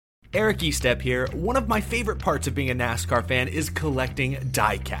Eric Estep here. One of my favorite parts of being a NASCAR fan is collecting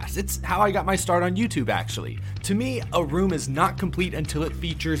diecasts. It's how I got my start on YouTube, actually. To me, a room is not complete until it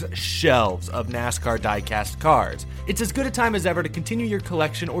features shelves of NASCAR diecast cars. It's as good a time as ever to continue your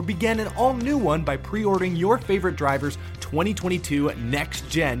collection or begin an all-new one by pre-ordering your favorite driver's 2022 Next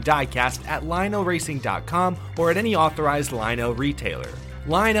Gen diecast at LionelRacing.com or at any authorized Lionel retailer.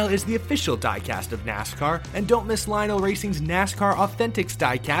 Lionel is the official diecast of NASCAR, and don't miss Lionel Racing's NASCAR Authentics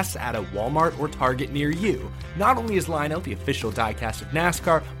diecasts at a Walmart or Target near you. Not only is Lionel the official diecast of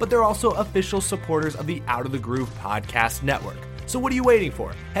NASCAR, but they're also official supporters of the Out of the Groove podcast network. So what are you waiting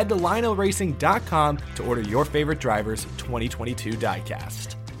for? Head to LionelRacing.com to order your favorite driver's 2022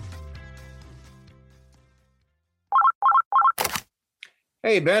 diecast.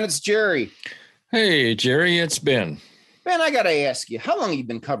 Hey, Ben, it's Jerry. Hey, Jerry, it's Ben. Ben, I got to ask you, how long have you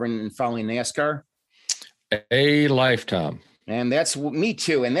been covering and following NASCAR? A lifetime. And that's me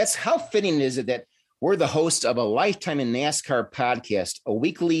too. And that's how fitting is it that we're the host of A Lifetime in NASCAR podcast, a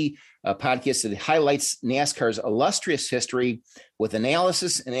weekly podcast that highlights NASCAR's illustrious history with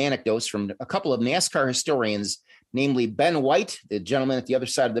analysis and anecdotes from a couple of NASCAR historians, namely Ben White, the gentleman at the other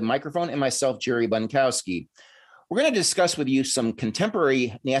side of the microphone, and myself, Jerry Bonkowski. We're going to discuss with you some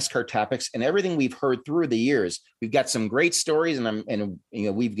contemporary NASCAR topics and everything we've heard through the years. We've got some great stories, and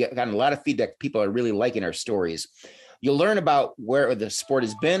we've gotten a lot of feedback. People are really liking our stories. You'll learn about where the sport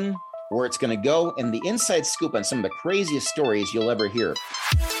has been, where it's going to go, and the inside scoop on some of the craziest stories you'll ever hear.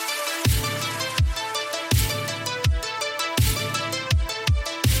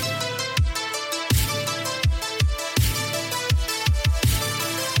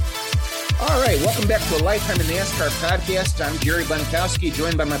 All right, welcome back to A Lifetime in NASCAR podcast. I'm Jerry Bonkowski,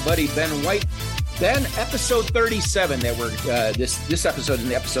 joined by my buddy Ben White. Ben, episode 37. This episode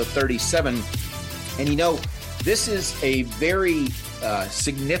is episode 37, and this is a very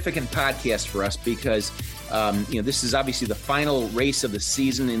significant podcast for us because this is obviously the final race of the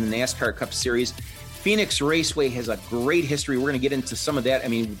season in the NASCAR Cup Series. Phoenix Raceway has a great history. We're going to get into some of that. I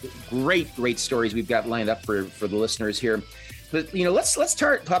mean, great stories we've got lined up for the listeners here. But, let's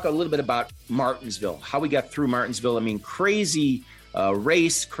talk a little bit about Martinsville, how we got through Martinsville. I mean, crazy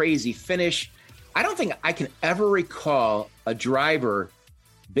race, crazy finish. I don't think I can ever recall a driver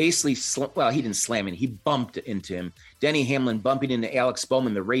basically, he didn't slam in, he bumped into him. Denny Hamlin bumping into Alex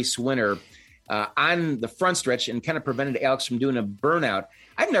Bowman, the race winner, on the front stretch and kind of prevented Alex from doing a burnout.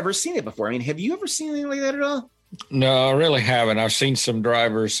 I've never seen it before. I mean, have you ever seen anything like that at all? No, I really haven't. I've seen some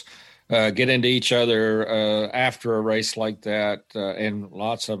drivers get into each other after a race like that, and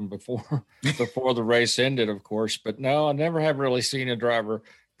lots of them before the race ended, of course. But no, I never have really seen a driver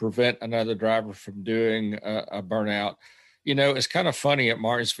prevent another driver from doing a burnout. It's kind of funny at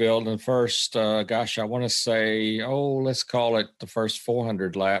Martinsville in the first, I want to say, let's call it the first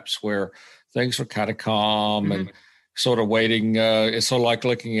 400 laps where things were kind of calm and sort of waiting. It's sort of like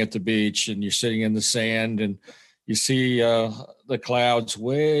looking at the beach and you're sitting in the sand and you see the clouds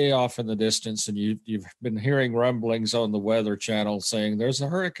way off in the distance, and you've been hearing rumblings on the Weather Channel saying there's a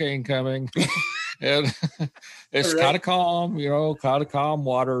hurricane coming. And it's kind of calm, kind of calm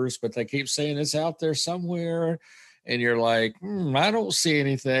waters, but they keep saying it's out there somewhere. And you're like, I don't see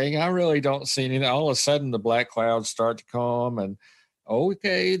anything. I really don't see anything. All of a sudden, the black clouds start to come, and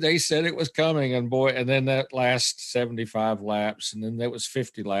okay, they said it was coming. And boy, and then that last 75 laps, and then there was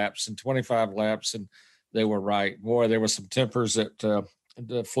 50 laps and 25 laps, and they were right. Boy, there were some tempers that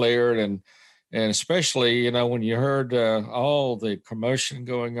flared, and especially, when you heard all the commotion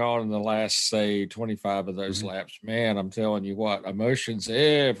going on in the last, say, 25 of those laps, man, I'm telling you what, emotions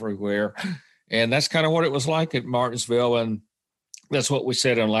everywhere. And that's kind of what it was like at Martinsville. And that's what we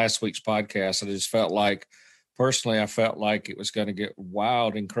said on last week's podcast. I felt like it was going to get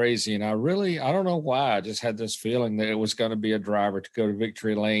wild and crazy. And I don't know why. I just had this feeling that it was going to be a driver to go to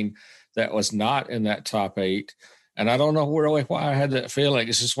victory lane that was not in that top 8. And I don't know really why I had that feeling.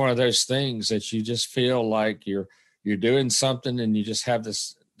 It's just one of those things that you just feel like you're doing something, and you just have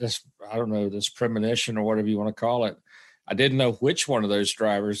this I don't know, this premonition or whatever you want to call it. I didn't know which one of those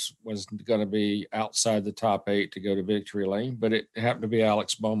drivers was going to be outside the top 8 to go to victory lane, but it happened to be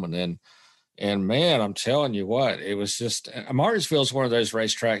Alex Bowman. And man, I'm telling you what, it was just, Martinsville is one of those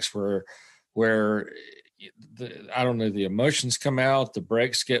racetracks where I don't know, the emotions come out, the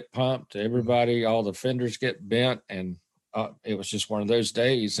brakes get pumped, everybody, all the fenders get bent, and it was just one of those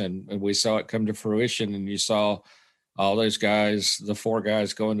days, and we saw it come to fruition, and you saw all those guys, the 4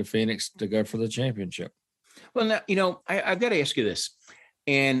 guys going to Phoenix to go for the championship. Well, now, I've got to ask you this.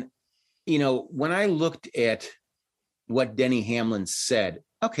 And, when I looked at what Denny Hamlin said,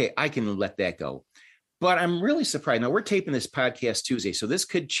 okay, I can let that go. But I'm really surprised. Now we're taping this podcast Tuesday, so this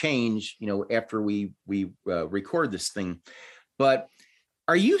could change, after we record this thing. But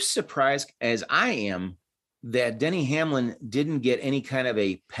are you surprised, as I am, that Denny Hamlin didn't get any kind of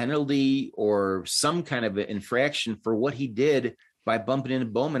a penalty or some kind of an infraction for what he did by bumping into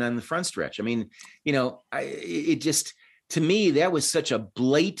Bowman on the front stretch? I mean, to me, that was such a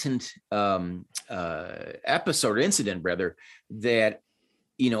blatant episode or incident, rather, that,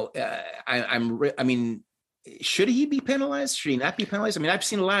 I mean, should he be penalized? Should he not be penalized? I mean, I've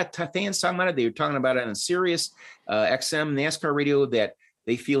seen a lot of fans talking about it. They were talking about it on Sirius XM NASCAR radio that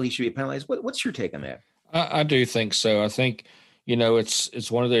they feel he should be penalized. What's your take on that? I do think so. I think,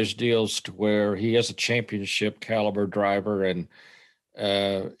 it's one of those deals to where he is a championship caliber driver, and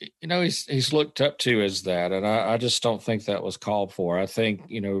he's looked up to as that, and I just don't think that was called for. I think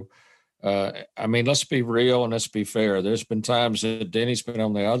I mean, let's be real and let's be fair. There's been times that Denny's been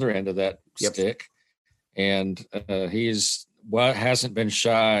on the other end of that stick, and hasn't been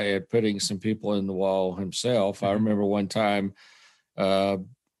shy at putting some people in the wall himself. Mm-hmm. I remember one time, I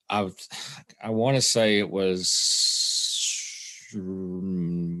want to say it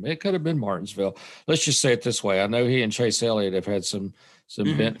could have been Martinsville. Let's just say it this way. I know he and Chase Elliott have had some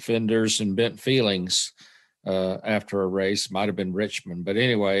mm-hmm. bent fenders and bent feelings after a race. Might have been Richmond, but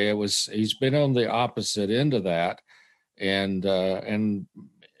anyway, he's been on the opposite end of that. And I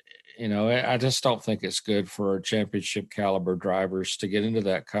just don't think it's good for championship caliber drivers to get into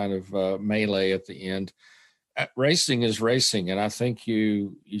that kind of melee at the end. Racing is racing, and I think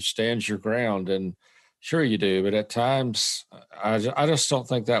you stand your ground, and sure you do. But at times, I just don't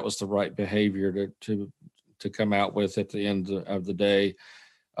think that was the right behavior to come out with at the end of the day,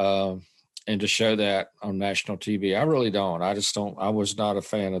 and to show that on national TV. I really don't. I was not a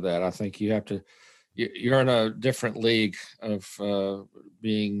fan of that. I think you have to. You're in a different league of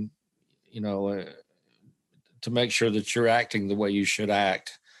being, to make sure that you're acting the way you should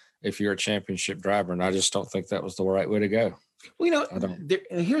act if you're a championship driver. And I just don't think that was the right way to go. Well,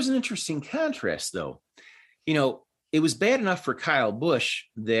 here's an interesting contrast, though. It was bad enough for Kyle Busch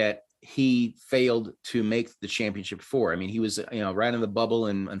that he failed to make the championship four. I mean, he was, right on the bubble,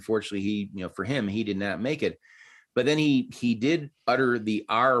 and unfortunately for him, he did not make it. But then he did utter the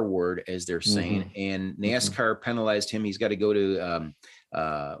R word, as they're saying, mm-hmm. and NASCAR mm-hmm. penalized him. He's got to go to,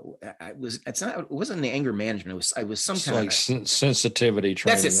 it wasn't the anger management. It was some kind of sensitivity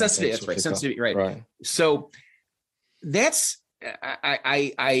training. That's it. Sensitivity. That's right. Sensitivity. Right. So that's,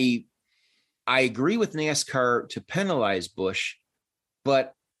 I agree with NASCAR to penalize Busch,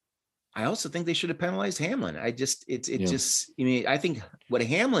 but I also think they should have penalized Hamlin. I think what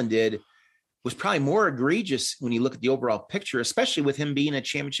Hamlin did was probably more egregious when you look at the overall picture, especially with him being a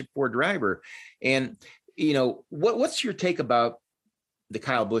championship four driver. And, what's your take about the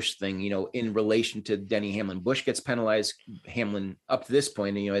Kyle Busch thing, in relation to Denny Hamlin? Busch gets penalized. Hamlin, up to this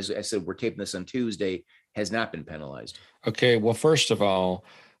point, as I said, we're taping this on Tuesday, has not been penalized. Okay. Well, first of all,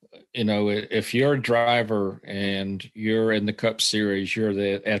 if you're a driver and you're in the Cup Series, you're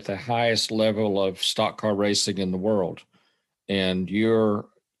at the highest level of stock car racing in the world. And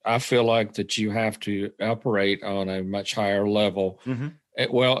I feel like that you have to operate on a much higher level. Mm-hmm.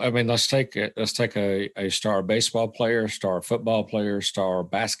 Well, I mean, let's take a star baseball player, star football player, star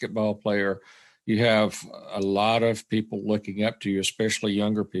basketball player. You have a lot of people looking up to you, especially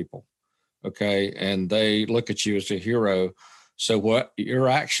younger people. Okay. And they look at you as a hero. So what your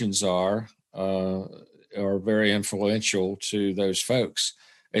actions are very influential to those folks,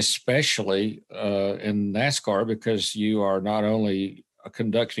 especially in NASCAR, because you are not only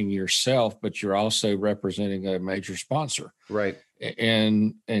conducting yourself, but you're also representing a major sponsor. Right.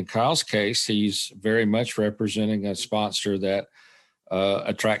 And in Kyle's case, he's very much representing a sponsor that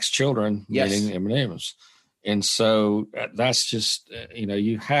attracts children, meaning M&M's. And so that's just,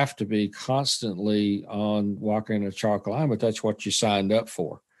 you have to be constantly on walking a chalk line, but that's what you signed up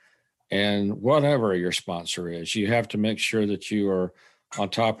for. And whatever your sponsor is, you have to make sure that you are on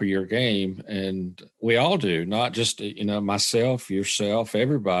top of your game. And we all do, not just, myself, yourself,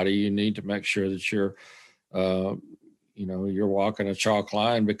 everybody. You need to make sure that you're walking a chalk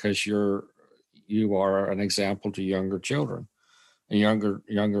line, because you are an example to younger children and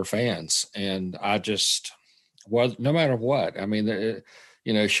younger fans. And no matter what, I mean,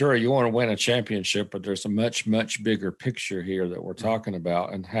 sure, you want to win a championship, but there's a much, much bigger picture here that we're talking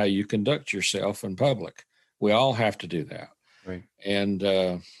about, and how you conduct yourself in public. We all have to do that. Right. And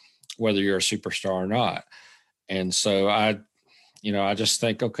whether you're a superstar or not. And so I just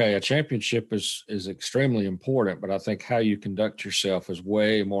think, okay, a championship is extremely important, but I think how you conduct yourself is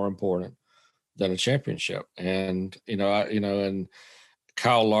way more important than a championship. And, and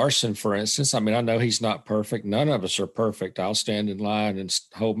Kyle Larson, for instance, I mean, I know he's not perfect. None of us are perfect. I'll stand in line and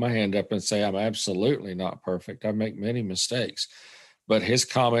hold my hand up and say I'm absolutely not perfect. I make many mistakes. But his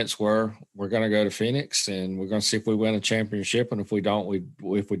comments were, we're going to go to Phoenix and we're going to see if we win a championship. And if we don't,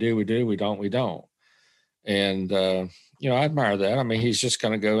 if we do, we do. We don't, we don't. And, I admire that. I mean, he's just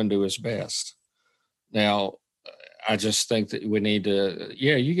going to go and do his best. Now, I just think that we need to,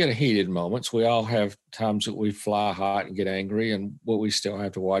 you get heated moments. We all have times that we fly hot and get angry, and we still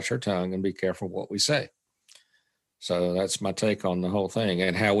have to watch our tongue and be careful what we say. So that's my take on the whole thing,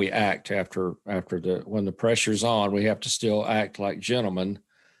 and how we act when the pressure's on. We have to still act like gentlemen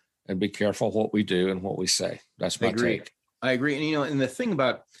and be careful what we do and what we say. That's my take. I agree. And, and the thing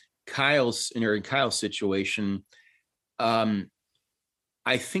about Kyle's situation, I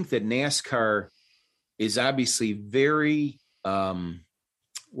think that NASCAR is obviously very,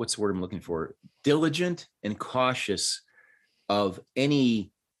 what's the word I'm looking for? Diligent and cautious of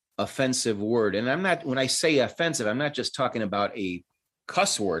any offensive word. And when I say offensive, I'm not just talking about a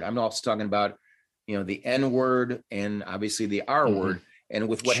cuss word. I'm also talking about, the N word and obviously the R word. And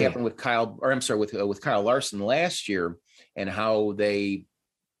with what happened with with Kyle Larson last year, and how they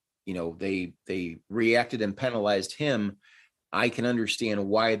reacted and penalized him, I can understand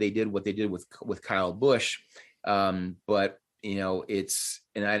why they did what they did with Kyle Busch. But you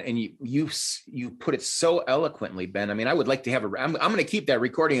put it so eloquently, Ben. I mean, I would like to have I'm going to keep that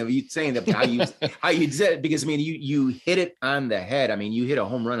recording of you saying that how you did it, because I mean, you hit it on the head. I mean, you hit a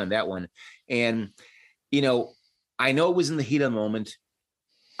home run on that one. And, I know it was in the heat of the moment.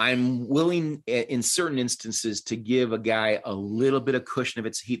 I'm willing in certain instances to give a guy a little bit of cushion if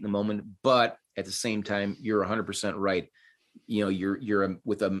it's heat in the moment, but at the same time, you're 100% right. You're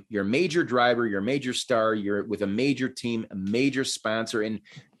a major driver, you're a major star, you're with a major team, a major sponsor, and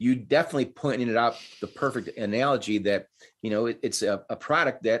you definitely pointed it out, the perfect analogy that, it's a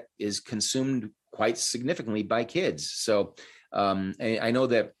product that is consumed quite significantly by kids. So I know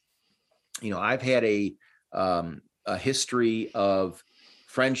that, I've had a history of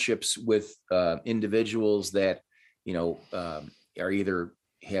friendships with individuals that,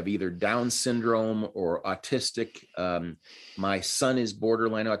 have either Down syndrome or autistic. My son is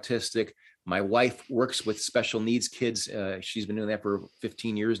borderline autistic. My wife works with special needs kids. She's been doing that for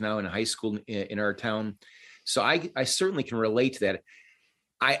 15 years now in a high school in our town. So I certainly can relate to that.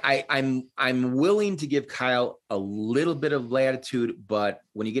 I'm willing to give Kyle a little bit of latitude, but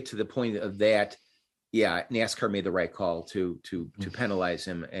when you get to the point of that, NASCAR made the right call to penalize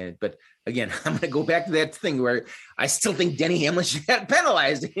him. But again, I'm going to go back to that thing where I still think Denny Hamlin should get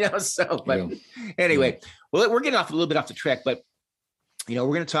penalized, Anyway, well, we're getting a little bit off the track, but, we're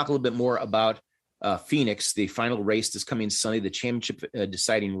going to talk a little bit more about Phoenix, the final race this coming Sunday, the championship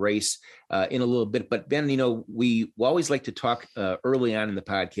deciding race in a little bit. But Ben, we always like to talk early on in the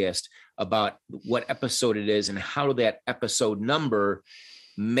podcast about what episode it is and how that episode number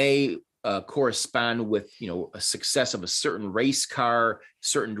may correspond with, a success of a certain race car,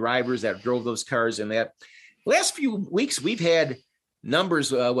 certain drivers that drove those cars. And that last few weeks, we've had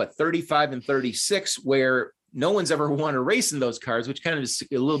numbers, 35 and 36, where no one's ever won a race in those cars, which kind of is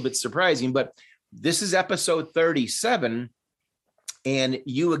a little bit surprising. But this is episode 37. And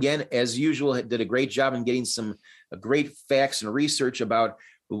you, again, as usual, did a great job in getting some great facts and research about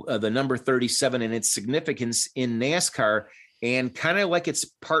the number 37 and its significance in NASCAR. And kind of like its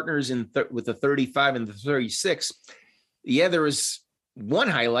partners with the 35 and the 36. There was one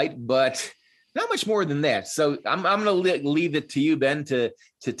highlight, but not much more than that. So I'm going to leave it to you, Ben, to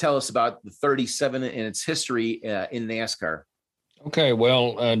tell us about the 37 and its history in NASCAR. Okay,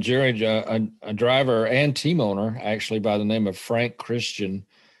 well, Jerry, a driver and team owner, actually by the name of Frank Christian,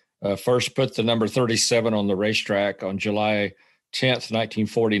 first put the number 37 on the racetrack on July 10th,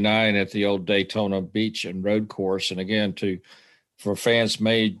 1949 at the old Daytona Beach and Road Course. And again, for fans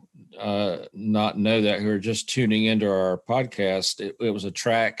may not know that who are just tuning into our podcast, it was a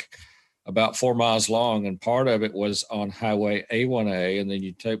track about 4 miles long, and part of it was on Highway A1A, and then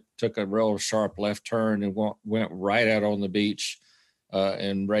you took a real sharp left turn and went right out on the beach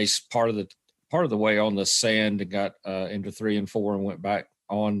and raced part of the way on the sand and got into 3 and 4 and went back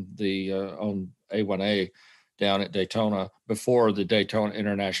on the on A1A down at Daytona before the Daytona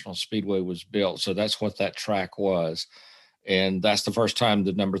International Speedway was built. So that's what that track was. And that's the first time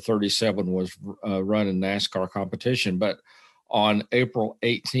the number 37 was run in NASCAR competition. But on April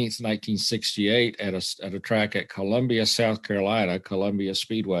 18th, 1968, at a track at Columbia, South Carolina, Columbia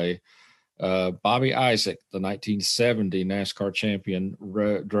Speedway, Bobby Isaac, the 1970 NASCAR champion,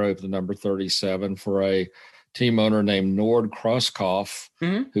 drove the number 37 for a team owner named Nord Krauskopf,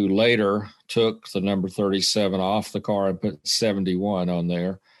 who later took the number 37 off the car and put 71 on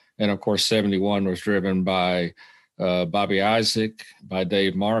there. And of course, 71 was driven by Bobby Isaac, by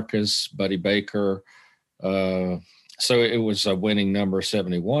Dave Marcus, Buddy Baker. So it was a winning number,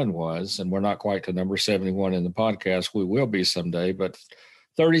 71 was, and we're not quite to number 71 in the podcast. We will be someday, but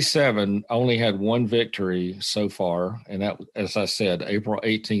 37 only had one victory so far, and that, as I said, April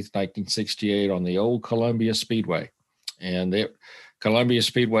 18th, 1968 on the old Columbia Speedway. And Columbia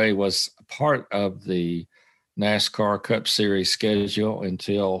Speedway was part of the NASCAR Cup Series schedule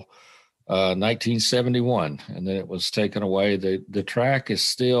until 1971, and then it was taken away. The track is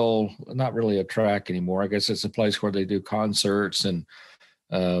still not really a track anymore. I guess it's a place where they do concerts and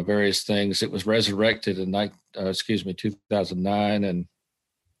various things. It was resurrected in 2009, and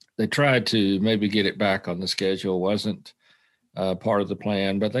they tried to maybe get it back on the schedule. It wasn't part of the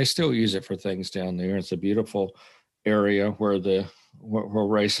plan, but they still use it for things down there. It's a beautiful area where where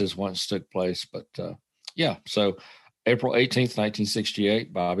races once took place. But so April 18th,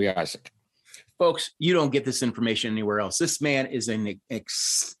 1968, Bobby Isaac. Folks, you don't get this information anywhere else. This man is an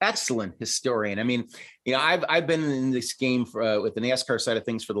excellent historian. I mean, I've been in this game with the NASCAR side of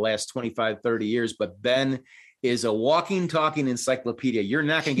things for the last 25, 30 years, but Ben is a walking, talking encyclopedia. You're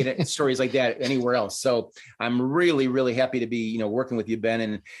not going to get stories like that anywhere else. So I'm really, really happy to be, working with you, Ben.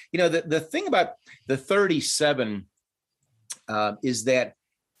 And, the thing about the 37 is that,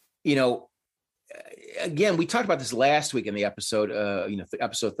 again, we talked about this last week in the episode,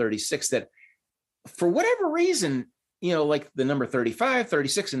 episode 36, that for whatever reason, like the number 35,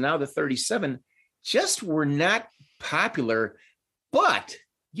 36, and now the 37 just were not popular. But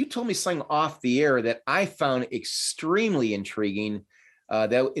you told me something off the air that I found extremely intriguing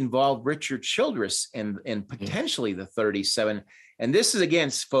that involved Richard Childress and potentially the 37. And this is,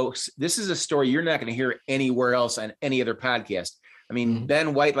 again, folks, this is a story you're not going to hear anywhere else on any other podcast. I mean,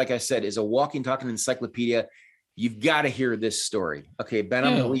 Ben White, like I said, is a walking, talking encyclopedia. You've got to hear this story. Okay, Ben,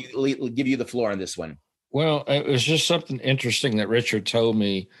 I'm going to give you the floor on this one. Well, it was just something interesting that Richard told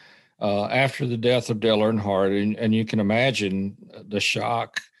me after the death of Dale Earnhardt, and you can imagine the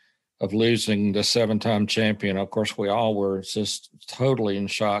shock of losing the 7-time champion. Of course, we all were just totally in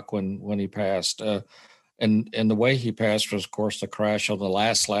shock when he passed. And the way he passed was, of course, the crash on the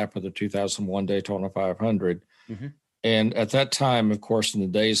last lap of the 2001 Daytona 500. Mm-hmm. And at that time, of course, in the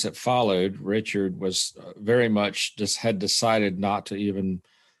days that followed, Richard was very much had decided not to even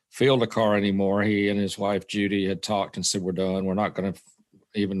field a car anymore. He and his wife, Judy, had talked and said, we're done. We're not going to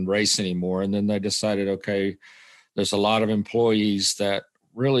even race anymore. And then they decided, okay, there's a lot of employees that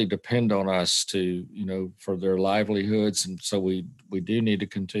really depend on us to, for their livelihoods. And so we do need to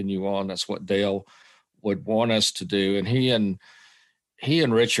continue on. That's what Dale would want us to do. And he and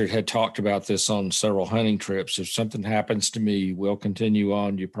Richard had talked about this on several hunting trips. If something happens to me, we'll continue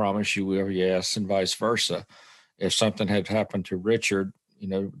on. You promise you will? Yes. And vice versa. If something had happened to Richard,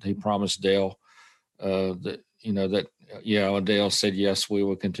 he promised Dale and Dale said, yes, we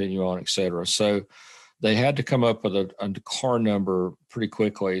will continue on, et cetera. So they had to come up with a car number pretty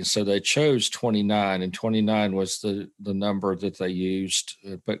quickly. So they chose 29, and 29 was the number that they used,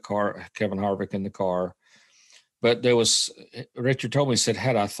 put Kevin Harvick in the car. But Richard told me, he said,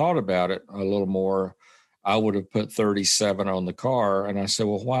 had I thought about it a little more, I would have put 37 on the car. And I said,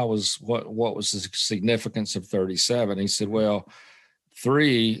 well, what was the significance of 37? He said, well,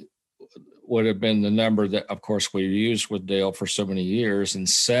 3 would have been the number that, of course, we used with Dale for so many years. And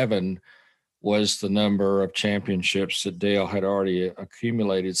 7 was the number of championships that Dale had already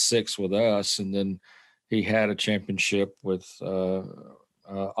accumulated, 6 with us. And then he had a championship with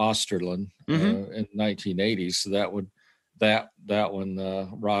Osterlund in 1980. So that one,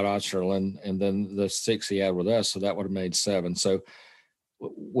 Rod Osterlund, and then the 6 he had with us. So that would have made 7. So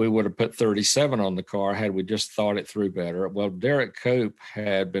we would have put 37 on the car had we just thought it through better. Well, Derek Cope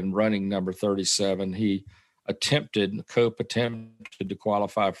had been running number 37. Cope attempted to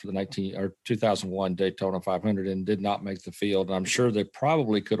qualify for the 2001 Daytona 500 and did not make the field. And I'm sure they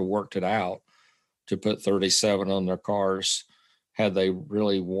probably could have worked it out to put 37 on their cars had they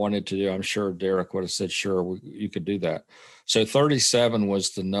really wanted to do. I'm sure Derek would have said, sure, you could do that. So 37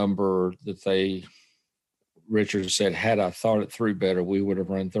 was the number that Richard said, had I thought it through better, we would have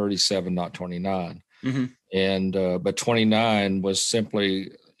run 37, not 29. Mm-hmm. And, but 29 was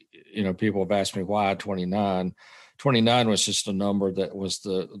simply, people have asked me why 29. 29 was just a number that was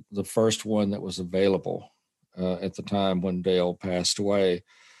the first one that was available at the time when Dale passed away.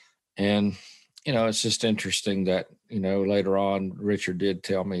 And, it's just interesting that, later on, Richard did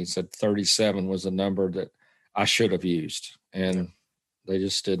tell me, he said 37 was a number that I should have used, and they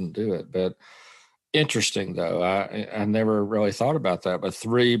just didn't do it. But Interesting, though. I never really thought about that, but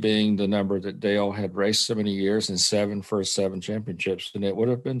 3 being the number that Dale had raced so many years, and 7 for his 7 championships, and it would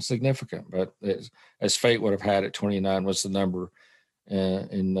have been significant. But as fate would have had it, 29 was the number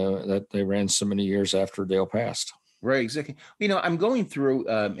that they ran so many years after Dale passed. Right, exactly. I'm going through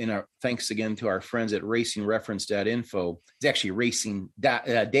thanks again to our friends at racingreference.info. It's actually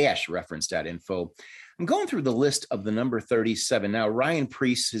racing-reference.info. I'm going through the list of the number 37. Now, Ryan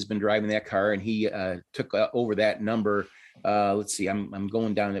Preece has been driving that car, and he took over that number. Let's see, I'm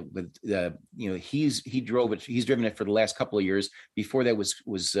going down it with, he drove it. He's driven it for the last couple of years. Before that was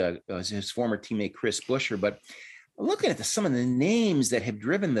his former teammate, Chris Buescher. But looking at some of the names that have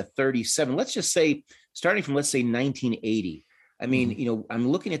driven the 37, let's just say, starting from, let's say, 1980. I mean, I'm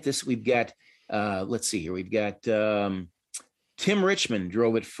looking at this. We've got, let's see here. We've got Tim Richmond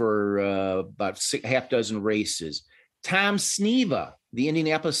drove it for about half dozen races. Tom Sneva, the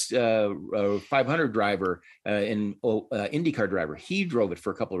Indianapolis 500 driver and IndyCar driver, he drove it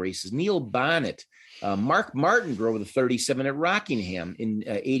for a couple of races. Neil Bonnet, Mark Martin drove the 37 at Rockingham in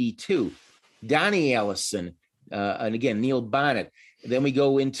 82. Donnie Allison, and again, Neil Bonnet. Then we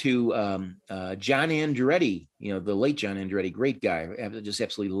go into John Andretti, the late John Andretti, great guy. I just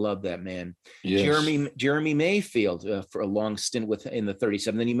absolutely love that man. Yes. Jeremy Mayfield for a long stint in the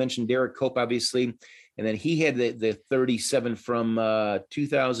 37. Then you mentioned Derek Cope, obviously. And then he had the 37 from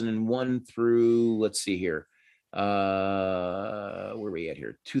 2001 through, let's see here. Where are we at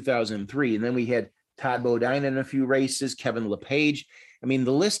here? 2003. And then we had Todd Bodine in a few races, Kevin LePage. I mean,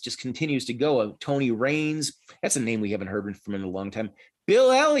 the list just continues to go. Tony Raines, that's a name we haven't heard from in a long time.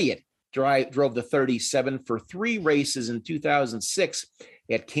 Bill Elliott drove the 37 for 3 races in 2006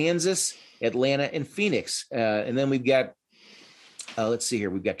 at Kansas, Atlanta, and Phoenix. And then we've got, let's see here,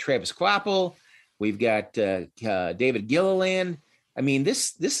 we've got Travis Kvapil, we've got David Gilliland. I mean,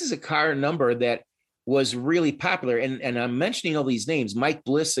 this is a car number that was really popular. And I'm mentioning all these names, Mike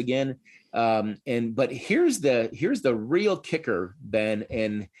Bliss again. But here's the real kicker, Ben,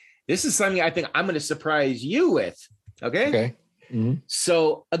 and this is something I think I'm going to surprise you with. Okay. Mm-hmm.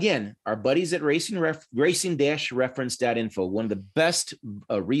 So again, our buddies at racing-reference.info, one of the best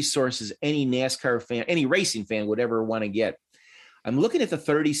resources any NASCAR fan, any racing fan would ever want to get. I'm looking at the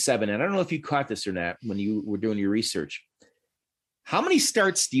 37, and I don't know if you caught this or not when you were doing your research. How many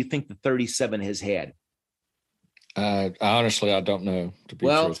starts do you think the 37 has had? Honestly, I don't know, to be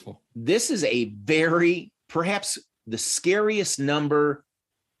truthful. This is perhaps the scariest number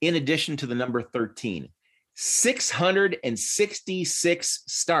in addition to the number 13. 666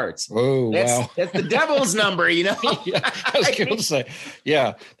 starts. Oh, wow. That's the devil's number, Yeah, I was going to say,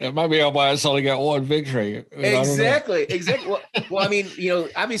 that might be why it's only got one victory. Exactly. Well, I mean,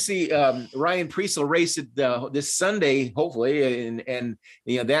 obviously Ryan Preece will race it this Sunday, hopefully, and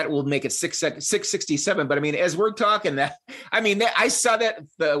that will make it 667. But I mean, as we're talking I saw that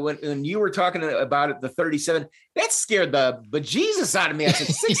when you were talking about it, the 37, that scared the bejesus out of me. I said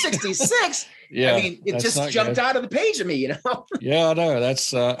 666. Yeah, I mean, it just jumped out of the page of me, Yeah, I know.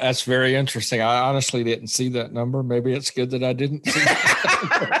 That's very interesting. I honestly didn't see that number. Maybe it's good that I didn't see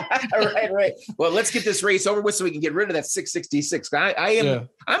that. Right. Well, let's get this race over with so we can get rid of that 666.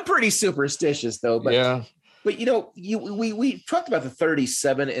 I'm pretty superstitious though, but yeah. But we talked about the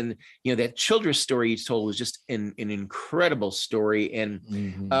 37, and that Childress story you told was just an incredible story, and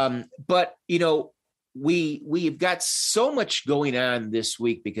but we've got so much going on this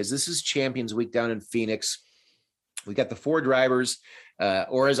week because this is Champions Week down in Phoenix. We got the 4 drivers,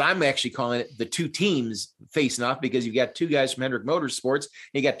 or as I'm actually calling it, the 2 teams facing off, because you've got 2 guys from Hendrick Motorsports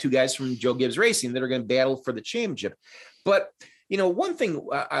and you got 2 guys from Joe Gibbs Racing that are going to battle for the championship. But one thing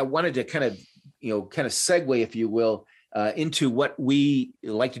I wanted to kind of segue, if you will, into what we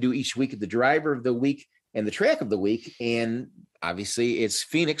like to do each week at the driver of the week and the track of the week. And obviously it's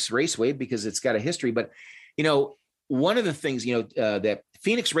Phoenix Raceway because it's got a history, but one of the things, that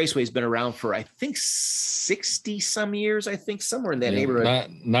Phoenix Raceway has been around for, I think 60 some years, somewhere in that neighborhood.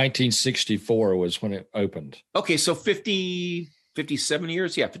 1964 was when it opened. Okay. So 57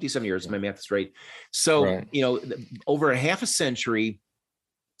 years. Yeah. 57 years. My math is right. So, right. Over a half a century,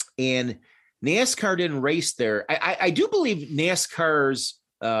 and NASCAR didn't race there. I do believe NASCAR's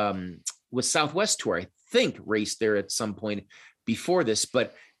with Southwest Tour, I think, raced there at some point before this,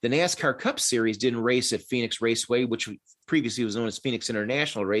 but the NASCAR Cup Series didn't race at Phoenix Raceway, which previously was known as Phoenix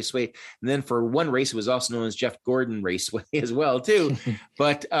International Raceway. And then for one race, it was also known as Jeff Gordon Raceway as well, too.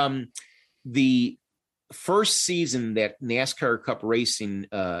 But the first season that NASCAR Cup racing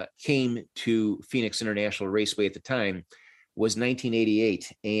came to Phoenix International Raceway at the time was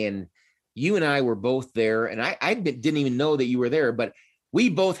 1988. And you and I were both there, and I didn't even know that you were there, but we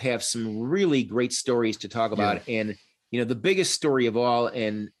both have some really great stories to talk about. Yeah. And, the biggest story of all,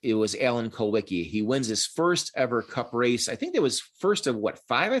 and it was Alan Kulwicki. He wins his first ever Cup race. I think it was first of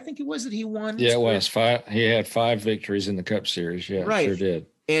 5, I think it was that he won. Yeah, it was 5. He had 5 victories in the Cup Series. Yeah, right. Sure did.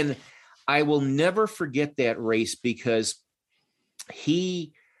 And I will never forget that race because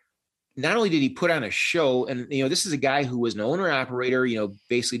he, not only did he put on a show, and, this is a guy who was an owner operator,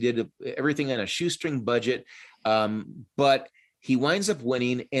 basically did everything on a shoestring budget. But he winds up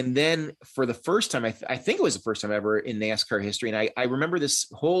winning. And then for the first time, I think it was the first time ever in NASCAR history. And I remember this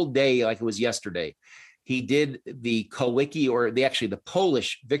whole day like it was yesterday. He did the Kulwicki, or the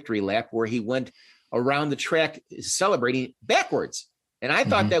Polish victory lap, where he went around the track celebrating backwards. And I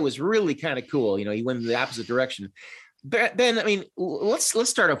thought that was really kind of cool. He went in the opposite direction. But then, let's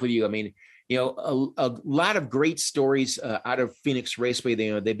start off with you. A lot of great stories out of Phoenix Raceway.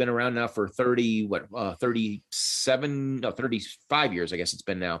 They've been around now for 35 years, I guess it's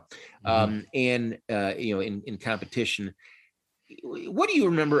been now. In competition. What do you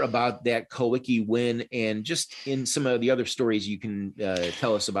remember about that Kulwicki win, and just in some of the other stories you can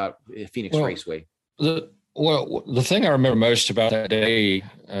tell us about Phoenix Raceway? The thing I remember most about that day,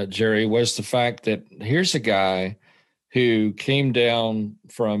 Jerry, was the fact that here's a guy who came down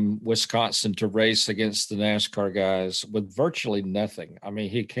from Wisconsin to race against the NASCAR guys with virtually nothing.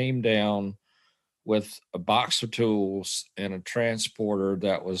 He came down with a box of tools and a transporter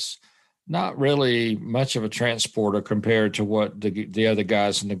that was not really much of a transporter compared to what the other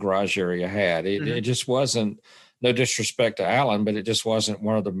guys in the garage area had. It just wasn't, no disrespect to Alan, but it just wasn't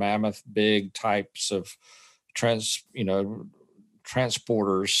one of the mammoth big types of transporters,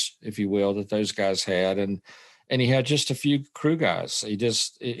 if you will, that those guys had. And he had just a few crew guys.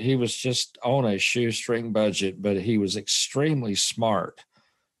 He was just on a shoestring budget, but he was extremely smart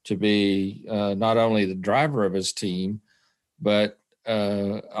to be not only the driver of his team, but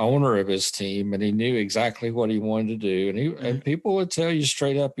owner of his team. And he knew exactly what he wanted to do. And people would tell you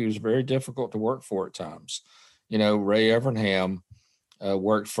straight up, he was very difficult to work for at times. Ray Evernham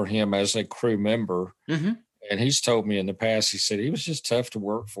worked for him as a crew member. And he's told me in the past, he said he was just tough to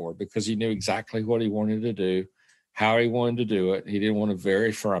work for because he knew exactly what he wanted to do, how he wanted to do it. He didn't want to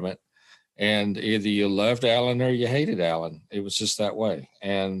vary from it. And either you loved Alan or you hated Alan. It was just that way.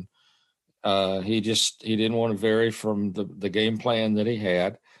 And he didn't want to vary from the game plan that he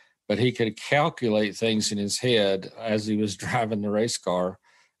had, but he could calculate things in his head as he was driving the race car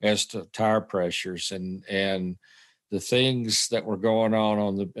as to tire pressures and the things that were going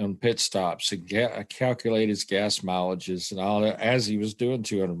on pit stops, and calculate his gas mileages and all that as he was doing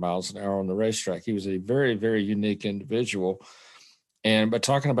 200 miles an hour on the racetrack. He was a very, very unique individual. But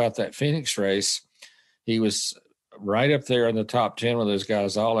talking about that Phoenix race, he was right up there in the top 10 with those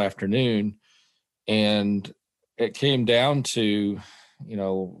guys all afternoon. And it came down to,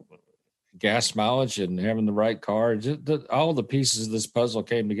 gas mileage and having the right car. All the pieces of this puzzle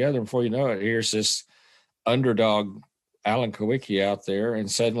came together. And before you know it, here's this underdog Alan Kulwicki out there, and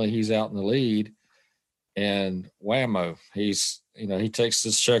suddenly he's out in the lead, and whammo, he takes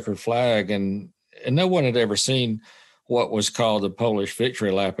this checkered flag, and no one had ever seen what was called the Polish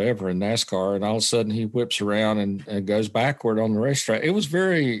victory lap ever in NASCAR. And all of a sudden he whips around and goes backward on the racetrack. It was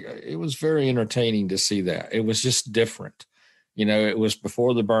very entertaining to see that. It was just different. It was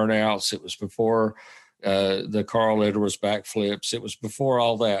before the burnouts. It was before the Carl Edwards backflips. It was before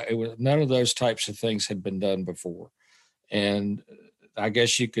all that. It was none of those types of things had been done before. And I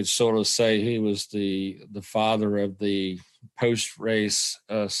guess you could sort of say he was the father of the post-race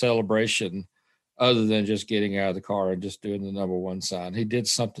celebration, other than just getting out of the car and just doing the number one sign. He did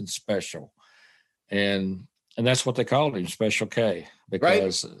something special. And that's what they called him, Special K,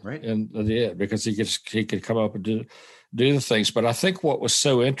 because right. Because he could come up and do the things. But I think what was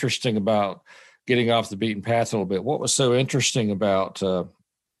so interesting about getting off the beaten path a little bit, what was so interesting about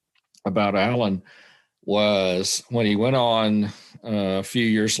Alan was when he went on a few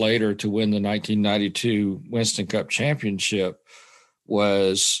years later to win the 1992 Winston Cup Championship,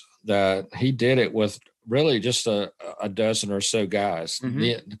 was that he did it with really just a dozen or so guys,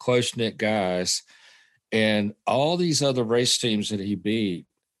 close-knit guys, and all these other race teams that he beat,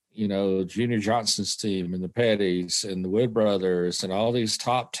 Junior Johnson's team and the Petties and the Wood Brothers and all these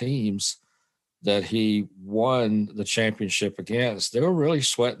top teams that he won the championship against, they were really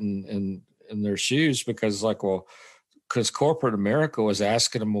sweating in their shoes because corporate America was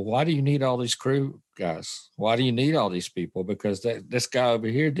asking them, well, why do you need all these crew guys? Why do you need all these people? Because this guy over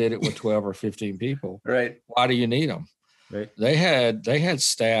here did it with 12 or 15 people. Right. Why do you need them? Right. They had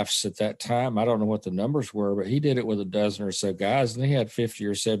staffs at that time. I don't know what the numbers were, but he did it with a dozen or so guys, and they had 50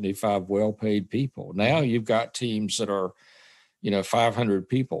 or 75 well-paid people. Now you've got teams that are, 500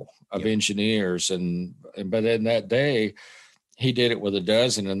 people of engineers. But in that day, he did it with a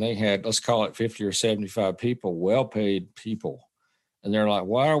dozen, and they had, let's call it 50 or 75 people, well-paid people. And they're like,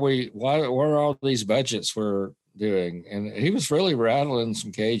 why are all these budgets we're doing? And he was really rattling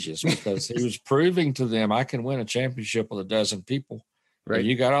some cages because he was proving to them, I can win a championship with a dozen people. Right. And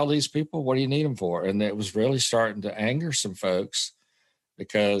you got all these people, what do you need them for? And it was really starting to anger some folks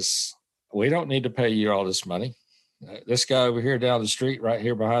because we don't need to pay you all this money. This guy over here down the street, right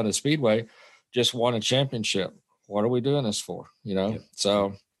here behind the Speedway, just won a championship. What are we doing this for? Yep.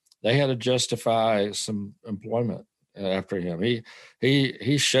 So they had to justify some employment after him.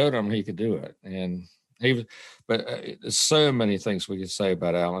 He showed them he could do it. And there's so many things we could say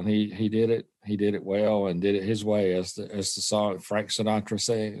about Alan. He did it well and did it his way, as the song Frank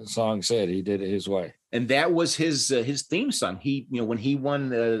Sinatra song said. He did it his way, and that was his theme song. He, when he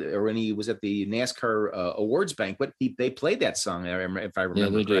won or when he was at the NASCAR awards banquet, they played that song. If I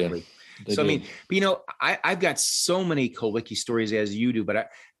remember correctly. I mean, but I've got so many Kulwicki stories as you do, but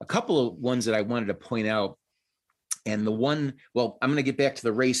a couple of ones that I wanted to point out. And the one, well, I'm going to get back to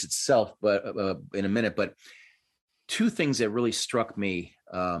the race itself, but in a minute. But two things that really struck me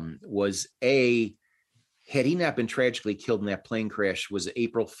was had he not been tragically killed in that plane crash, was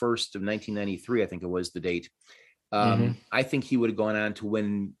April 1st of 1993, I think it was the date. I think he would have gone on to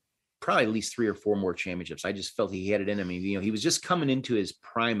win probably at least 3 or 4 more championships. I just felt he had it in him. He was just coming into his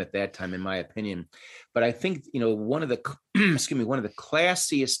prime at that time, in my opinion. But I think, one of the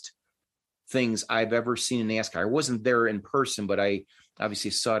classiest things I've ever seen in NASCAR, I wasn't there in person, but I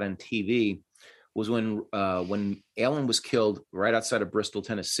obviously saw it on TV, was when Alan was killed right outside of Bristol,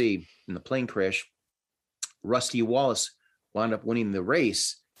 Tennessee in the plane crash. Rusty Wallace wound up winning the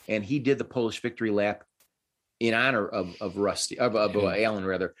race, and he did the Polish victory lap in honor of Alan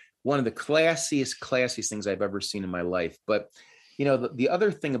rather. One of the classiest things I've ever seen in my life. But the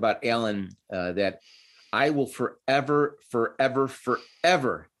other thing about Alan that I will forever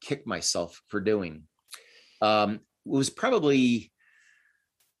kick myself for doing. It was probably,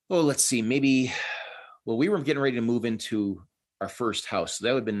 we were getting ready to move into our first house. So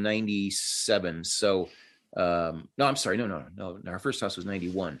that would have been 97. So, no, I'm sorry. No. Our first house was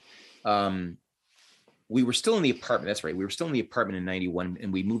 91. We were still in the apartment. That's right. We were still in the apartment in 91,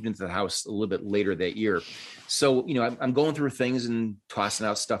 and we moved into the house a little bit later that year. So, I'm going through things and tossing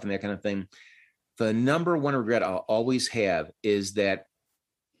out stuff and that kind of thing. The number one regret I'll always have is that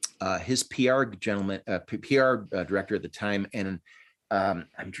his PR director at the time, and I'm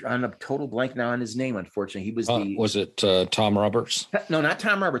drawing a total blank now on his name, unfortunately. He was was it Tom Roberts? No, not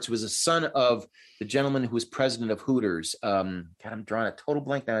Tom Roberts. It was the son of the gentleman who was president of Hooters. I'm drawing a total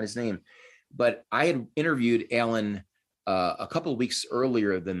blank now on his name. But I had interviewed Alan a couple of weeks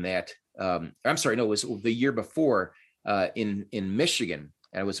earlier than that. I'm sorry, no, it was the year before in Michigan.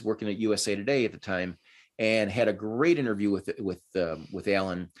 I was working at USA Today at the time, and had a great interview with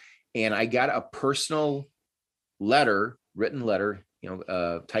Alan. And I got a personal written letter,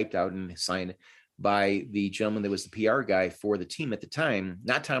 typed out and signed by the gentleman that was the PR guy for the team at the time,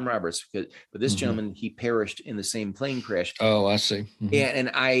 not Tom Roberts, but this gentleman, he perished in the same plane crash. Oh, I see.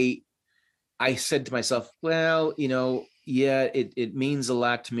 And I said to myself, well, it means a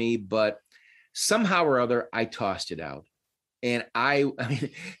lot to me, but somehow or other, I tossed it out. And I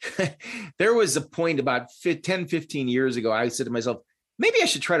mean, there was a point about 10, 15 years ago, I said to myself, maybe I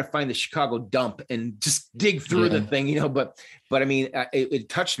should try to find the Chicago dump and just dig through the thing, but I mean, it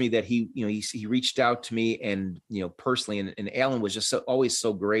touched me that he reached out to me and, personally, and Alan was just always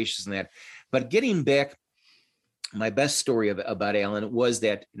so gracious in that. But getting back, my best story about Alan was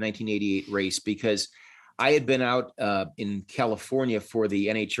that 1988 race, because I had been out in California for the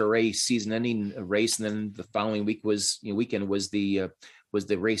NHRA season-ending race, and then the following weekend was the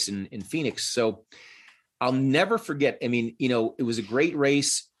race in Phoenix. So I'll never forget. I mean, it was a great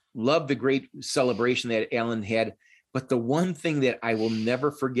race. Loved the great celebration that Alan had. But the one thing that I will never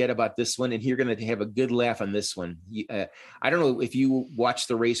forget about this one, and you're going to have a good laugh on this one. I don't know if you watched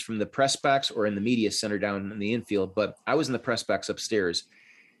the race from the press box or in the media center down in the infield, but I was in the press box upstairs.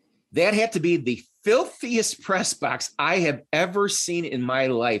 That had to be the filthiest press box I have ever seen in my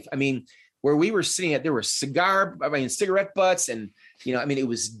life. I mean, where we were sitting at, there were cigarette butts, and it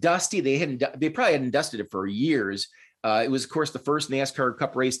was dusty. They probably hadn't dusted it for years. It was, of course, the first NASCAR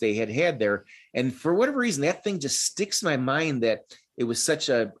Cup race they had there, and for whatever reason, that thing just sticks in my mind that it was such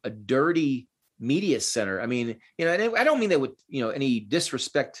a dirty media center. I mean, and I don't mean that with any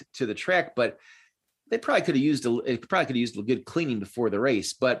disrespect to the track, but they probably could have used a good cleaning before the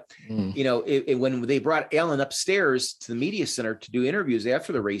race. But, when they brought Alan upstairs to the media center to do interviews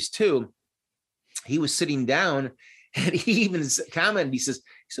after the race too, he was sitting down And he even commented, he said,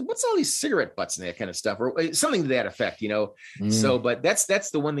 what's all these cigarette butts and that kind of stuff, or something to that effect, So, but that's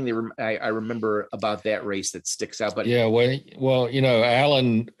the one thing that I remember about that race that sticks out. But yeah, well,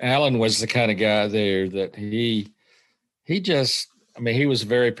 Alan was the kind of guy there that he just, I mean, he was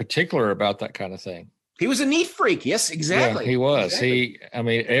very particular about that kind of thing. He was a neat freak. Yes, exactly. Yeah, he was. Exactly. I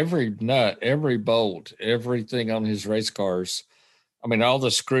mean, every nut, every bolt, everything on his race cars. I mean, all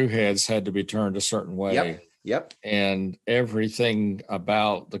the screw heads had to be turned a certain way. Yep. And everything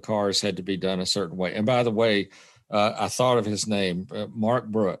about the cars had to be done a certain way. And by the way, I thought of his name, Mark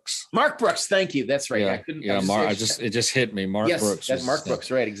Brooks. Mark Brooks, thank you. That's right. It just hit me. Mark Brooks. That's Mark Brooks,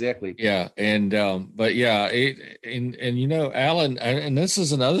 right? Exactly. Yeah, and but yeah, Alan, and this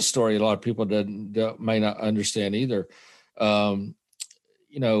is another story a lot of people may not understand either.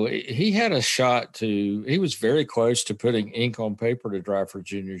 He had a shot he was very close to putting ink on paper to drive for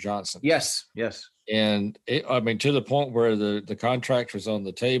Junior Johnson. Yes. And to the point where the contract was on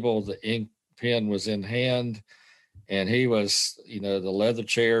the table, the ink pen was in hand, and he was, the leather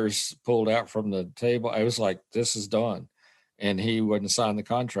chairs pulled out from the table. I was like, this is done. And he wouldn't sign the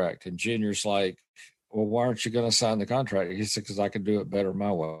contract. And Junior's like, well, why aren't you going to sign the contract? He said, because I can do it better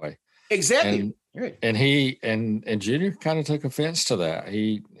my way. Exactly. Right. And he and Junior kind of took offense to that.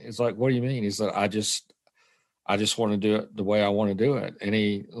 He's like, what do you mean? He said, I just want to do it the way I want to do it. And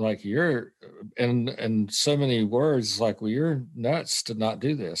he like, you're in so many words, like, well, you're nuts to not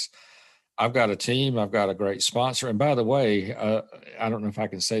do this. I've got a team. I've got a great sponsor. And by the way, I don't know if I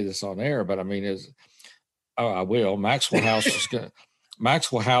can say this on air, but I mean, I will. Maxwell House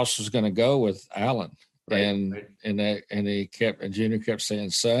was going to go with Alan. Right. And Junior kept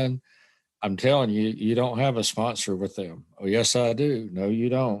saying, son, I'm telling you, you don't have a sponsor with them. Oh, yes, I do. No, you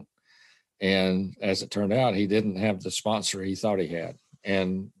don't. And as it turned out, he didn't have the sponsor he thought he had,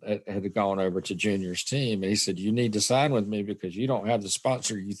 and it had gone over to Junior's team. And he said, you need to sign with me because you don't have the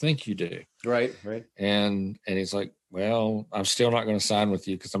sponsor you think you do. Right. And he's like, well, I'm still not going to sign with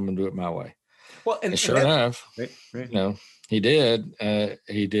you because I'm going to do it my way. Well, and sure enough, right. He did.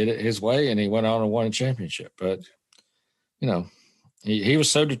 He did it his way, and he went on and won a championship. But, he was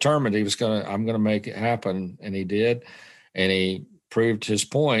so determined I'm going to make it happen. And he did. And he proved his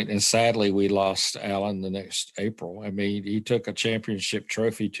point. And sadly, we lost Alan the next April. I mean, he took a championship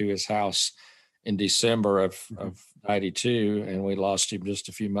trophy to his house in December of 92, and we lost him just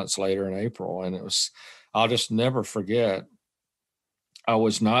a few months later in April. And I'll just never forget. I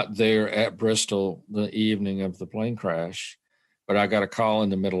was not there at Bristol the evening of the plane crash, but I got a call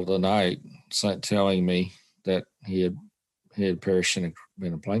in the middle of the night telling me that he had perished in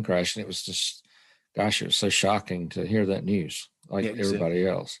a plane crash. And it was just, gosh, it was so shocking to hear that news, like everybody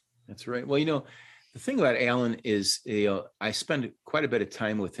else. That's right. Well, the thing about Alan is, I spend quite a bit of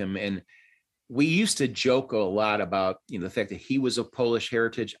time with him, and we used to joke a lot about, the fact that he was of Polish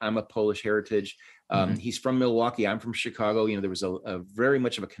heritage. I'm a Polish heritage. He's from Milwaukee. I'm from Chicago. There was a very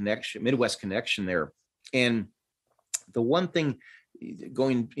much of a connection, Midwest connection there. And the one thing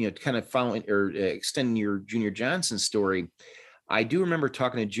going, kind of following or extending your Junior Johnson story, I do remember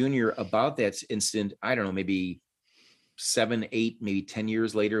talking to Junior about that incident. I don't know, maybe 7, 8, maybe 10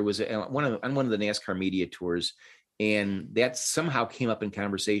 years later. It was on one of the NASCAR media tours. And that somehow came up in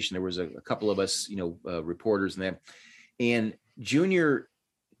conversation. There was a couple of us, reporters and that. And Junior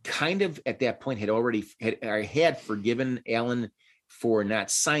kind of at that point had forgiven Alan for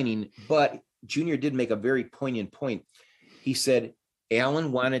not signing, but Junior did make a very poignant point. He said,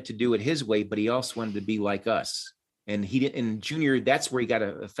 Alan wanted to do it his way, but he also wanted to be like us. And he didn't, and Junior, that's where he got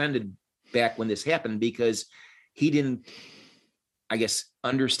offended back when this happened, because he didn't, I guess,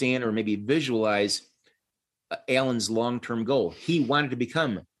 understand or maybe visualize Alan's long-term goal. He wanted to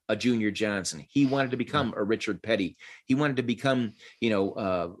become a Junior Johnson. He wanted to become a Richard Petty. He wanted to become,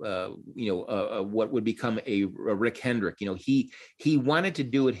 what would become a Rick Hendrick. He wanted to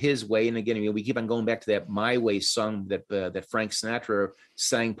do it his way. And again, we keep on going back to that "My Way" song that Frank Sinatra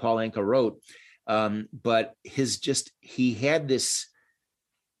sang, Paul Anka wrote. But he had this.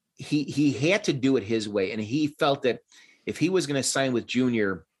 He had to do it his way, and he felt that if he was going to sign with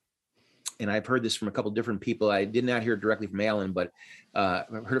Junior. And I've heard this from a couple of different people. I did not hear it directly from Alan, but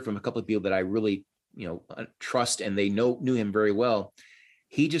I've heard it from a couple of people that I really, trust, and they knew him very well.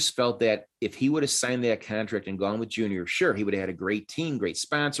 He just felt that if he would have signed that contract and gone with Junior, sure, he would have had a great team, great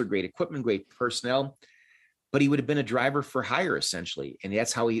sponsor, great equipment, great personnel, but he would have been a driver for hire, essentially. And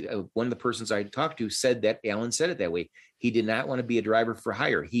that's how one of the persons I talked to said that Alan said it that way. He did not want to be a driver for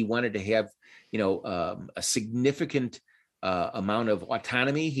hire. He wanted to have, a significant amount of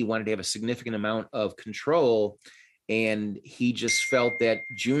autonomy. He wanted to have a significant amount of control, and he just felt that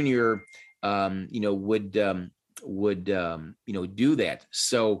Junior, would do that.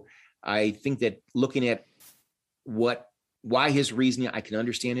 So I think that looking at why his reasoning, I can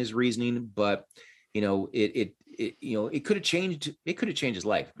understand his reasoning, but it could have changed. It could have changed his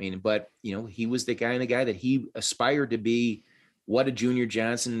life. I mean, but he was the guy that he aspired to be. What a Junior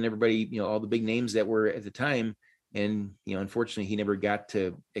Johnson and everybody, all the big names that were at the time. And, unfortunately he never got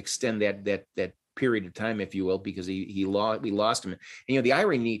to extend that period of time, if you will, because we lost him. And, the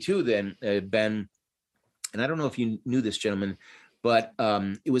irony too, then Ben, and I don't know if you knew this, gentleman, but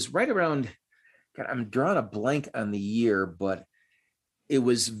it was right around, God, I'm drawing a blank on the year, but it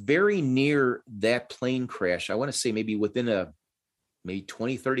was very near that plane crash. I want to say maybe within maybe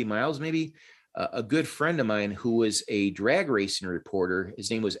 20, 30 miles, maybe. A good friend of mine who was a drag racing reporter,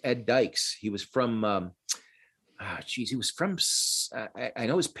 his name was Ed Dykes. He was from, he was from, I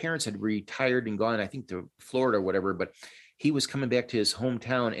know his parents had retired and gone, I think, to Florida or whatever, but he was coming back to his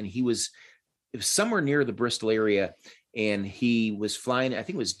hometown, and it was somewhere near the Bristol area, and he was flying, I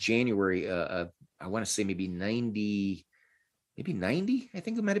think it was January, I want to say maybe 90, I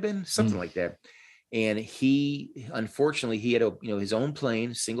think it might've been something like that. And unfortunately he had his own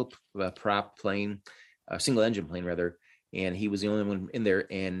plane, single prop plane, single engine plane rather. And he was the only one in there,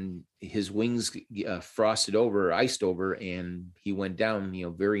 and his wings iced over, and he went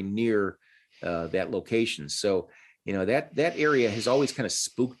down, very near that location. So, that area has always kind of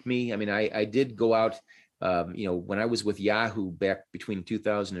spooked me. I mean, I did go out, when I was with Yahoo back between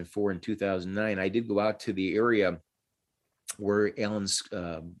 2004 and 2009, I did go out to the area where Alan's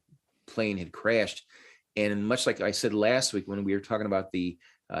plane had crashed. And much like I said last week when we were talking about the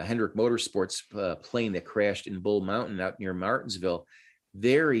Hendrick Motorsports plane that crashed in Bull Mountain out near Martinsville,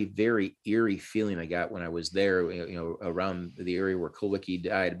 very, very eerie feeling I got when I was there, around the area where Kulwicki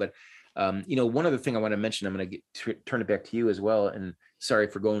died. But, one other thing I want to mention, I'm going to turn it back to you as well. And sorry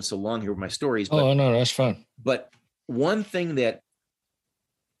for going so long here with my stories. But, no, that's fine. But one thing that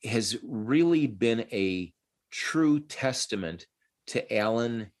has really been a true testament to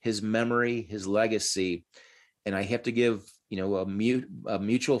Alan, his memory, his legacy. And I have to give, a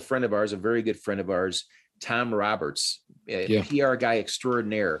mutual friend of ours, a very good friend of ours, Tom Roberts, a PR guy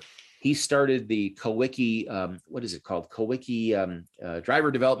extraordinaire. He started the Kulwicki, what is it called? Kulwicki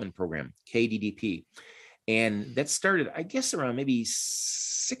Driver Development Program, KDDP. And that started, I guess, around maybe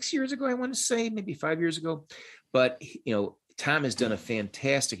 6 years ago, I want to say, maybe 5 years ago. But, Tom has done a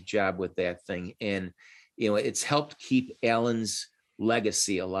fantastic job with that thing. And, it's helped keep Alan's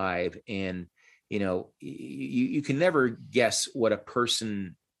legacy alive. And, you can never guess what a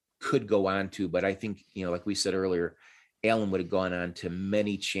person could go on to, but I think, like we said earlier, Alan would have gone on to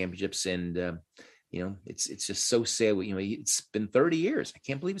many championships, and, it's just so sad. It's been 30 years. I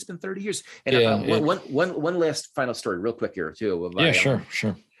can't believe it's been 30 years. And one last final story real quick here too.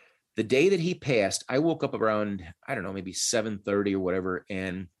 Sure. The day that he passed, I woke up around, I don't know, maybe 7:30 or whatever.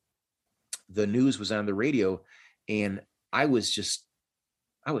 And the news was on the radio, and I was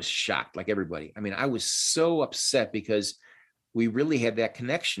shocked like everybody. I mean, I was so upset because we really had that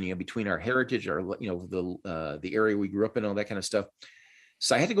connection, between our heritage, our, the area we grew up in, all that kind of stuff.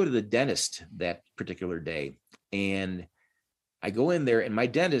 So I had to go to the dentist that particular day, and I go in there, and my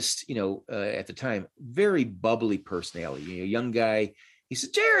dentist, at the time, very bubbly personality, young guy. He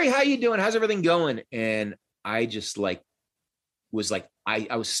said, "Jerry, how you doing? How's everything going?" And I just was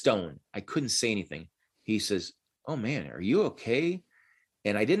I was stoned. I couldn't say anything. He says, "Oh man, are you okay?"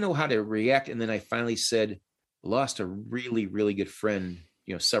 And I didn't know how to react. And then I finally said, "Lost a really, really good friend,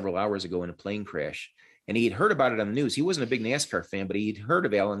 several hours ago in a plane crash." And he had heard about it on the news. He wasn't a big NASCAR fan, but he'd heard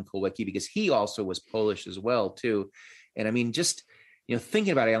of Alan Kulwicki because he also was Polish as well too. And I mean, just,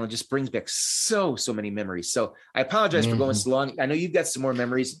 thinking about Alan just brings back so many memories. So I apologize for going so long. I know you've got some more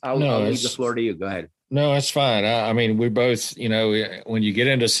memories. I'll leave the floor to you. Go ahead. No, it's fine. I mean, we both, when you get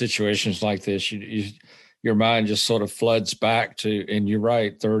into situations like this, your mind just sort of floods back to, and you're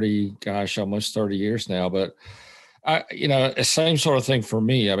right, almost 30 years now. But same sort of thing for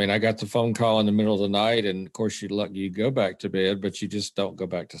me. I mean, I got the phone call in the middle of the night, and of course you go back to bed, but you just don't go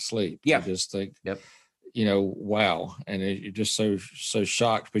back to sleep. Yeah. You just think, yep. Wow. And you're just so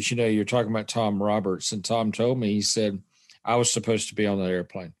shocked. But, you're talking about Tom Roberts, and Tom told me, he said, I was supposed to be on that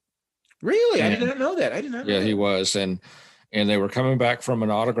airplane. Really? I did not know that. I did not know that. He was. And they were coming back from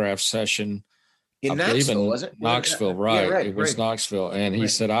an autograph session. In Knoxville, was it? Knoxville, right. Yeah, right. It was Knoxville. And he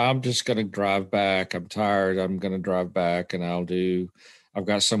said, I'm just going to drive back. I'm tired. I'm going to drive back, and I've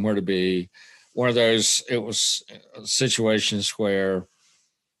got somewhere to be. One of those, it was situations where,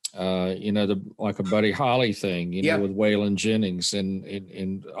 like a Buddy Holly thing, with Waylon Jennings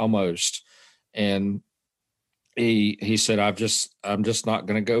and almost. And he said, I'm just not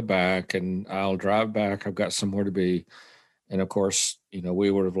going to go back, and I'll drive back. I've got somewhere to be. And of course,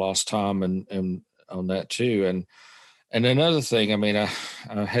 we would have lost Tom and on that too. And another thing, I mean, I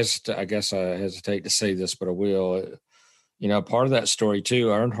hesitate, I guess I hesitate to say this, but I will. Part of that story too,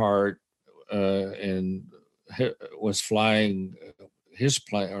 Earnhardt and was flying his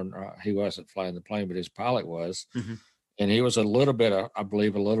plane, or he wasn't flying the plane, but his pilot was, and he was a little bit, I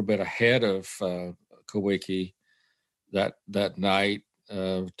believe, a little bit ahead of Kawicki that night,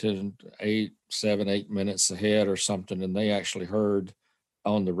 8 minutes ahead or something, and they actually heard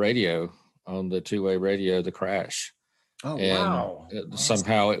on the radio, on the two-way radio, the crash. Oh, and wow!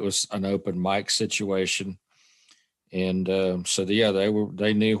 Somehow it was an open mic situation, and so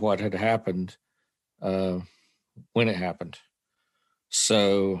they knew what had happened when it happened.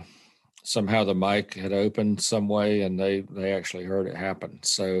 So somehow the mic had opened some way, and they actually heard it happen.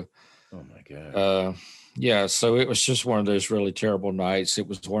 So, oh my God. Yeah, so it was just one of those really terrible nights. It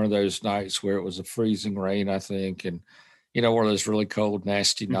was one of those nights where it was a freezing rain, I think, and one of those really cold,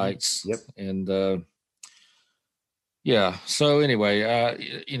 nasty nights. Yep. And yeah. So anyway,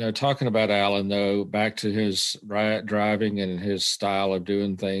 talking about Alan, though, back to his driving and his style of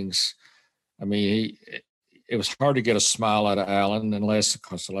doing things. I mean, it was hard to get a smile out of Alan unless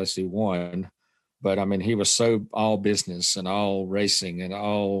he won. But I mean, he was so all business and all racing and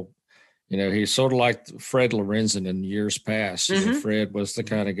all. He's sort of like Fred Lorenzen in years past. Fred was the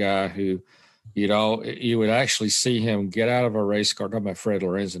kind of guy who, you would actually see him get out of a race car. Talking about Fred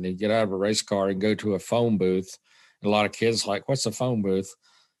Lorenzen, he'd get out of a race car and go to a phone booth. And a lot of kids like, what's a phone booth?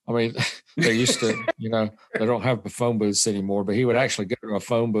 I mean, they used to, they don't have phone booths anymore. But he would actually go to a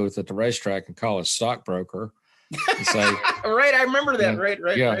phone booth at the racetrack and call a stockbroker and say, right, I remember that. Right.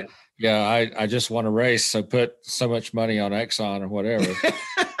 Yeah, I just want to race, so put so much money on Exxon or whatever.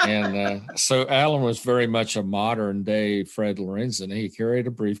 And so Alan was very much a modern day Fred Lorenzen. He carried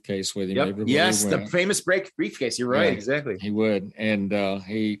a briefcase with him. Yep. Yes, the famous briefcase. You're right, exactly. He would, and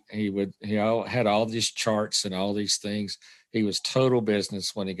he had all these charts and all these things. He was total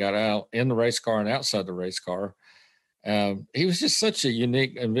business when he got out in the race car and outside the race car. He was just such a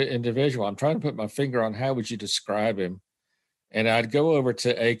unique individual. I'm trying to put my finger on how would you describe him. And I'd go over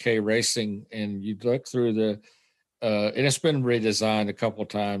to AK Racing, and you'd look through and it's been redesigned a couple of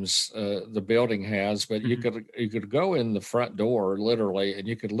times. The building has, but you could go in the front door literally, and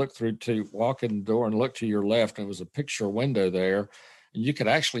you could walk in the door and look to your left, and it was a picture window there, and you could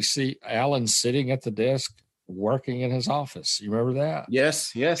actually see Alan sitting at the desk working in his office. You remember that?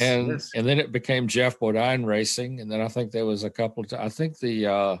 Yes. And then it became Jeff Bodine Racing, and then I think there was a couple of. I think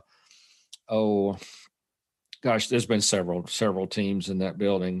there's been several teams in that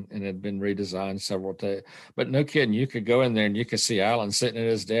building, and it had been redesigned several times. But no kidding, you could go in there and you could see Alan sitting at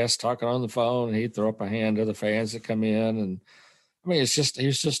his desk talking on the phone, and he'd throw up a hand to the fans that come in. And I mean, he's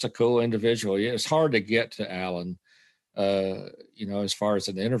just a cool individual. Yeah, it's hard to get to Alan, as far as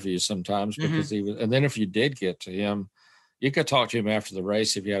an interview sometimes, because he was. And then if you did get to him, you could talk to him after the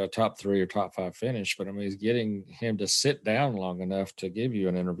race if you had a top 3 or top 5 finish. But I mean, getting him to sit down long enough to give you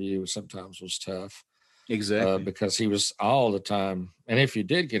an interview sometimes was tough. Exactly. Because he was all the time. And if you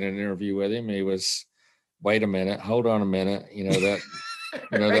did get an interview with him, he was, wait a minute, hold on a minute. That,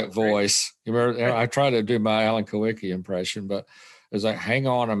 that voice. You remember, I tried to do my Alan Kawicki impression, but it was like, hang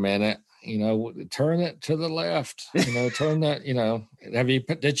on a minute, turn it to the left, turn that,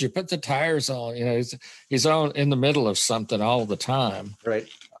 did you put the tires on? He's on in the middle of something all the time. Right.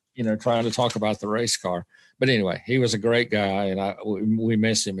 Trying to talk about the race car. But anyway, he was a great guy, and we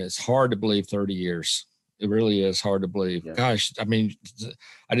miss him. It's hard to believe 30 years. It really is hard to believe. Yeah. Gosh, I mean,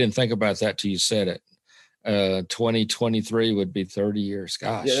 I didn't think about that till you said it. 2023 would be 30 years.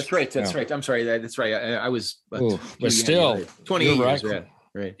 Gosh. Yeah, that's right. That's right. I'm sorry. That's right. I was. But still, 28 years. Right.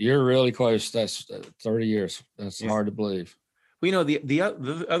 Right. You're really close. That's 30 years. That's hard to believe. Well,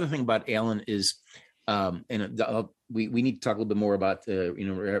 the other thing about Alan is, we need to talk a little bit more about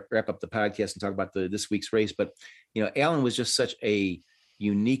wrap up the podcast and talk about this week's race. But Alan was just such a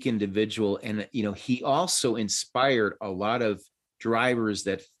unique individual, and he also inspired a lot of drivers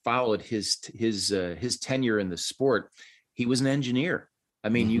that followed his tenure in the sport. He was an engineer. I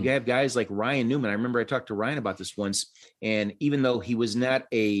mean, you have guys like Ryan Newman. I remember I talked to Ryan about this once, and even though he was not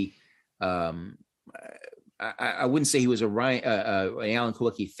I wouldn't say he was an Alan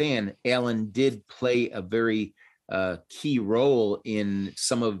Kawicki fan, Alan did play a very key role in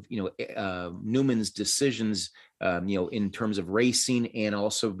some of Newman's decisions, in terms of racing, and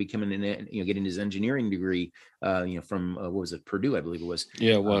also becoming getting his engineering degree, from what was it, Purdue, I believe it was.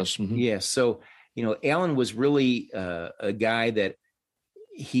 Yeah, it was. Yeah, so Alan was really a guy that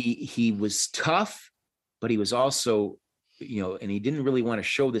he was tough, but he was also, and he didn't really want to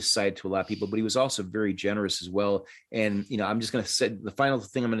show this side to a lot of people, but he was also very generous as well. And, I'm just going to say the final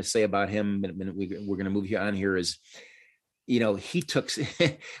thing I'm going to say about him, we're going to move on here is, he took,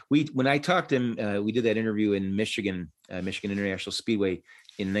 when I talked to him, we did that interview in Michigan International Speedway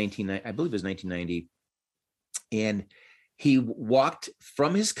in I believe it was 1990. And he walked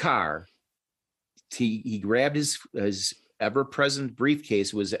from his car. He grabbed his ever-present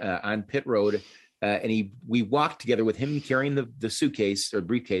briefcase, was on pit road, and we walked together with him carrying the suitcase or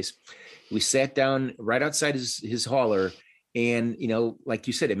briefcase. We sat down right outside his hauler, and like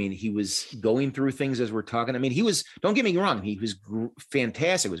you said, he was going through things as we're talking. He was, don't get me wrong, he was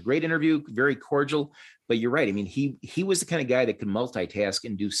fantastic. It was a great interview, very cordial. But you're right. He was the kind of guy that could multitask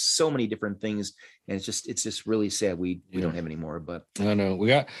and do so many different things. And it's just really sad we don't have any more. But I know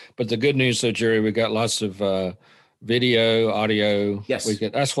but the good news though, Jerry, we got lots of video, audio. Yes.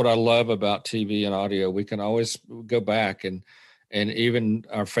 That's what I love about TV and audio. We can always go back and even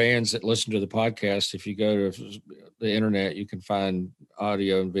our fans that listen to the podcast, if you go to the internet, you can find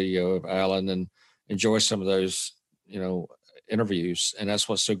audio and video of Alan and enjoy some of those, interviews. And that's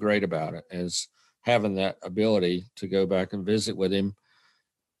what's so great about it, is having that ability to go back and visit with him,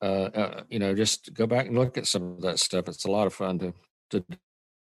 just go back and look at some of that stuff. It's a lot of fun to do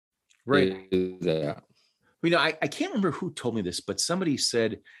that. I can't remember who told me this, but somebody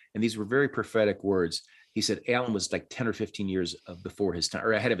said, and these were very prophetic words. He said Alan was like 10 or 15 years before his time,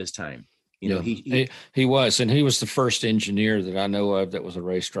 or ahead of his time. He was, and he was the first engineer that I know of that was a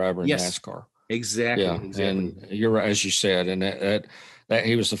race driver in NASCAR. Exactly. Yeah, exactly. And you're right, as you said, and that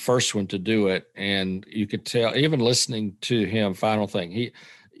he was the first one to do it. And you could tell, even listening to him, final thing, he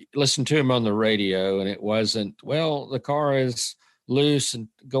listened to him on the radio, and it wasn't, well, the car is loose and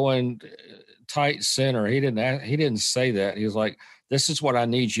going tight center. He didn't say that. He was like, this is what I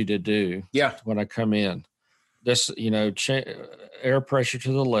need you to do. Yeah. When I come in, this, air pressure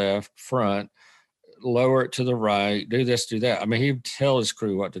to the left, front, lower it to the right, do this, do that. He'd tell his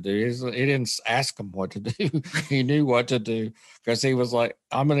crew what to do. He didn't ask them what to do. He knew what to do, because he was like,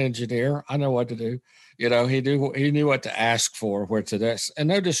 I'm an engineer. I know what to do. He knew what to ask for, where to this. And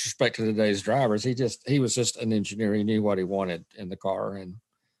no disrespect to today's drivers. He was just an engineer. He knew what he wanted in the car. And,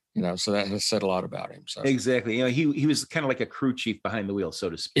 so that has said a lot about him. So exactly. He was kind of like a crew chief behind the wheel, so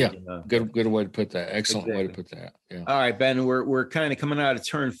to speak. Yeah. Good way to put that. Excellent way to put that. Yeah. All right, Ben, we're kind of coming out of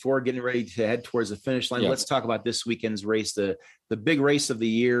turn 4, getting ready to head towards the finish line. Yeah. Let's talk about this weekend's race, the big race of the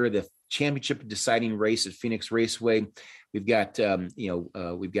year, the championship deciding race at Phoenix Raceway. We've got,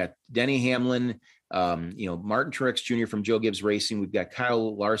 we've got Denny Hamlin, Martin Truex Jr. from Joe Gibbs Racing. We've got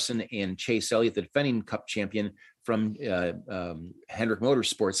Kyle Larson and Chase Elliott, the defending Cup champion from Hendrick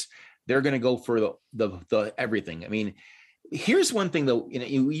Motorsports. They're going to go for the everything. Here's one thing though,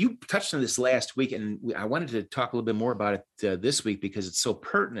 you touched on this last week, and I wanted to talk a little bit more about it this week because it's so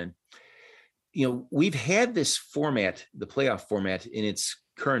pertinent. We've had this format, the playoff format, in its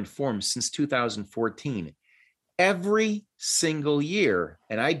current form since 2014. Every single year,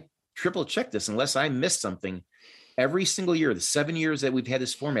 and I triple check this unless I missed something, every single year, the 7 years that we've had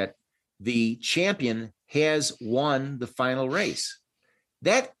this format, the champion has won the final race.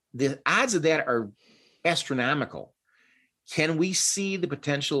 The odds of that are astronomical. Can we see the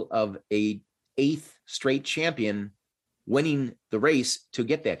potential of a 8th straight champion winning the race to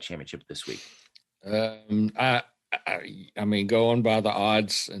get that championship this week? I going by the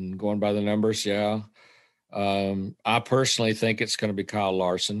odds and going by the numbers, yeah. I personally think it's going to be Kyle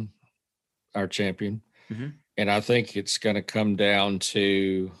Larson, our champion. Mm-hmm. And I think it's going to come down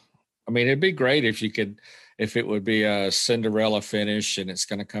to, it'd be great if it would be a Cinderella finish, and it's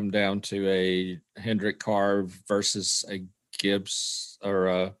going to come down to a Hendrick car versus a Gibbs or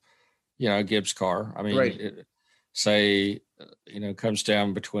a Gibbs car. Right. Comes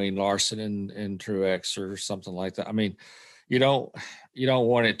down between Larson and Truex or something like that. You don't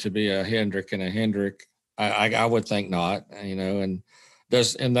want it to be a Hendrick and a Hendrick. I would think not, and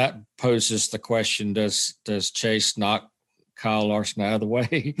that poses the question, does Chase knock Kyle Larson out of the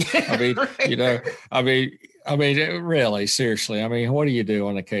way? Really, seriously. What do you do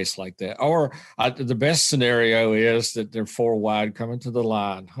on a case like that? Or the best scenario is that they're 4 wide coming to the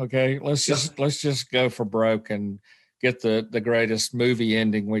line. Okay, let's just go for broke and get the greatest movie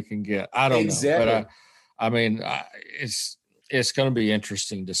ending we can get. I don't know, but it's going to be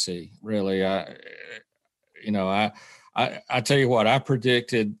interesting to see. Really, I tell you what, I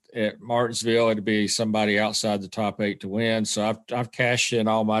predicted at Martinsville it'd be somebody outside the top 8 to win. So I've cashed in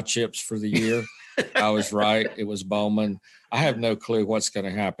all my chips for the year. I was right. It was Bowman. I have no clue what's going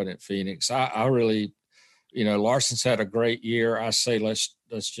to happen at Phoenix. I really, Larson's had a great year. I say let's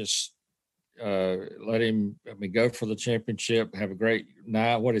just let him, go for the championship, have a great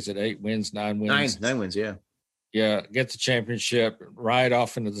 9 wins, 9 wins. 9 wins, yeah. Yeah, get the championship, ride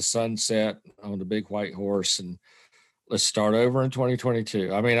off into the sunset on the big white horse, and let's start over in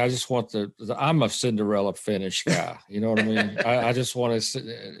 2022. I mean, I just want I'm a Cinderella finish guy. You know what I mean? I just want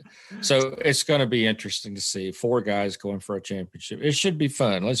to. So it's going to be interesting to see 4 guys going for a championship. It should be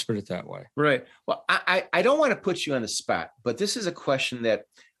fun. Let's put it that way. Right. Well, I don't want to put you on the spot, but this is a question that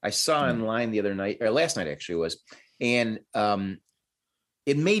I saw online the other night, or last night actually was, and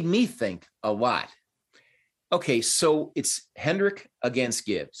it made me think a lot. Okay, so it's Hendrick against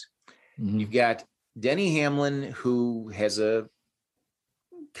Gibbs. Mm-hmm. You've got Denny Hamlin, who has a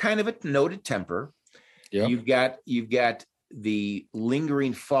kind of a noted temper. Yep. You've got the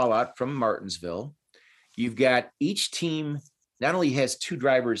lingering fallout from Martinsville. You've got each team not only has 2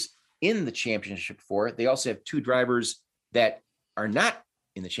 drivers in the championship 4, they also have 2 drivers that are not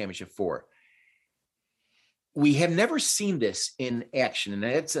in the championship 4. We have never seen this in action. And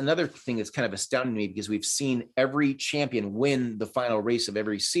that's another thing that's kind of astounding to me, because we've seen every champion win the final race of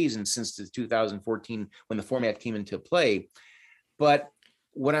every season since the 2014, when the format came into play. But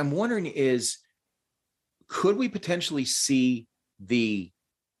what I'm wondering is, could we potentially see the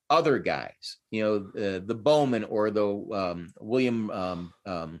other guys, the Bowman or the William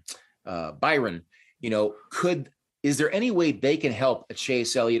Byron, is there any way they can help a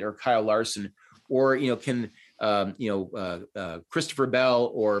Chase Elliott or Kyle Larson, or, can Christopher Bell,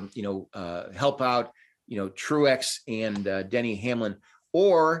 or, help out, Truex and Denny Hamlin?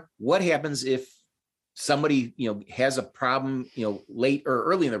 Or what happens if somebody, has a problem, late or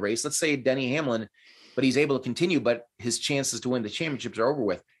early in the race? Let's say Denny Hamlin, but he's able to continue, but his chances to win the championships are over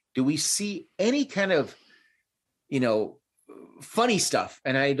with. Do we see any kind of, funny stuff?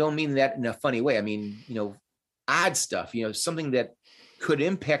 And I don't mean that in a funny way. I mean, odd stuff, something that could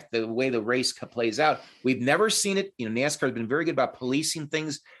impact the way the race plays out. We've never seen it. NASCAR has been very good about policing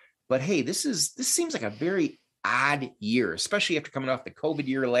things, but hey, this seems like a very odd year, especially after coming off the COVID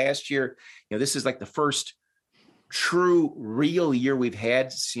year last year. This is like the first true real year we've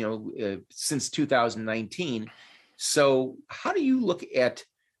had, since 2019. So how do you look at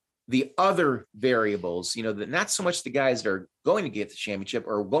the other variables, that not so much the guys that are going to get the championship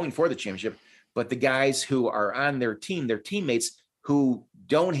or going for the championship, but the guys who are on their team, their teammates, who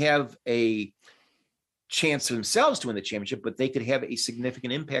don't have a chance themselves to win the championship, but they could have a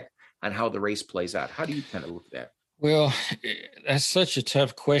significant impact on how the race plays out? How do you kind of look at that? Well, that's such a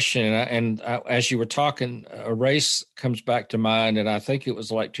tough question. And as you were talking, a race comes back to mind, and I think it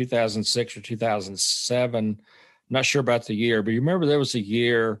was like 2006 or 2007. I'm not sure about the year, but you remember there was a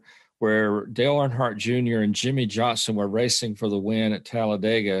year where Dale Earnhardt Jr. and Jimmy Johnson were racing for the win at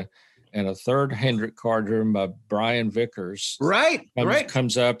Talladega, and a third Hendrick car driven by Brian Vickers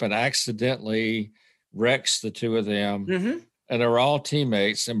comes up and accidentally wrecks the 2 of them. Mm-hmm. And they're all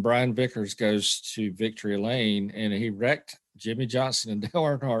teammates. And Brian Vickers goes to victory lane, and he wrecked Jimmy Johnson and Dale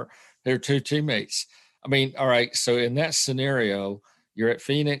Earnhardt. They're 2 teammates. I mean, all right. So in that scenario, you're at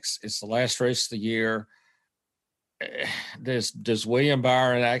Phoenix. It's the last race of the year. Does William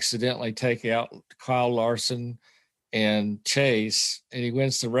Byron accidentally take out Kyle Larson and Chase, and he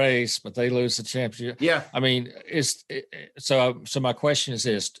wins the race, but they lose the championship? Yeah. I mean, so my question is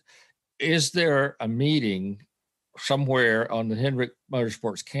this: is there a meeting somewhere on the Hendrick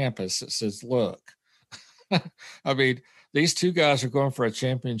Motorsports campus that says, look, I mean, these 2 guys are going for a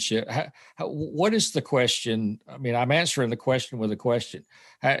championship. What is the question? I mean, I'm answering the question with a question.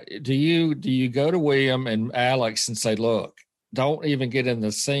 Do you go to William and Alex and say, look, don't even get in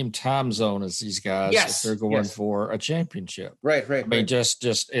the same time zone as these guys if they're going for a championship? Right. I mean, just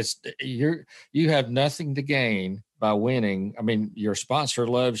it's you have nothing to gain by winning. I mean, your sponsor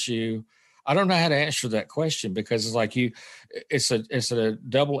loves you. I don't know how to answer that question, because it's like it's a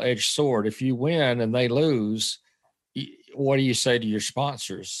double-edged sword. If you win and they lose, what do you say to your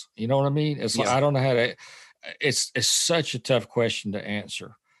sponsors? You know what I mean? It's like, I don't know how to. It's such a tough question to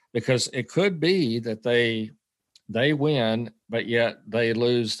answer, because it could be that they win, but yet they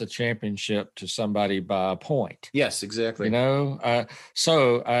lose the championship to somebody by a point. Yes, exactly.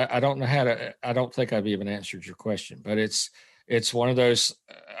 So I don't know how to. I don't think I've even answered your question, but it's one of those.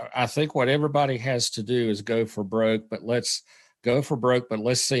 I think what everybody has to do is go for broke, but let's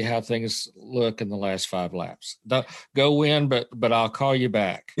see how things look in the last 5 laps. Go win, but I'll call you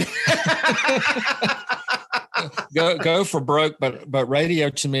back. go for broke, but radio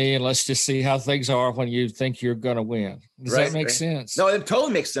to me, and let's just see how things are when you think you're going to win. Does that make sense? No, it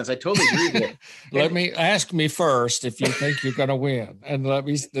totally makes sense. I totally agree with it. Ask me first if you think you're going to win, and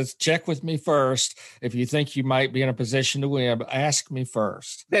let's check with me first if you think you might be in a position to win. But ask me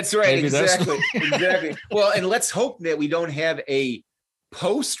first. That's right. Maybe exactly. Exactly. Well, and let's hope that we don't have a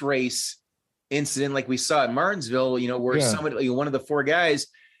post-race incident like we saw at Martinsville. Where somebody, one of the four guys,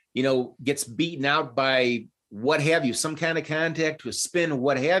 gets beaten out by what have you, some kind of contact with spin,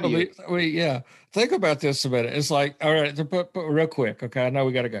 what have you. Think about this a minute. It's like, all right, real quick. Okay. I know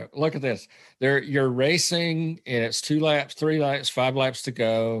we got to go. Look at this. You're racing and it's 2 laps, 3 laps, 5 laps to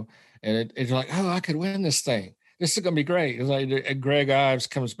go. And it's like, oh, I could win this thing. This is going to be great. It's like Greg Ives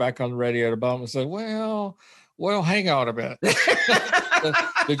comes back on the radio to Bowman and says, well, hang on a minute.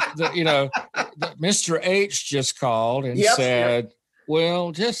 Mr. H just called and said,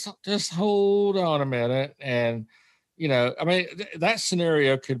 well, just hold on a minute. And, that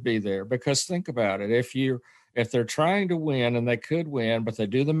scenario could be there, because think about it. If they're trying to win, and they could win, but they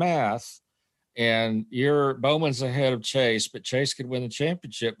do the math, and Bowman's ahead of Chase, but Chase could win the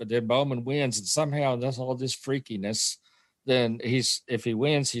championship, but then Bowman wins, and somehow that's all this freakiness. Then if he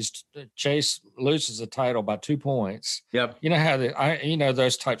wins, Chase loses the title by 2 points. Yep. You know how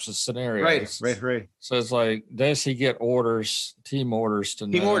those types of scenarios. Right. So it's like, does he get team orders to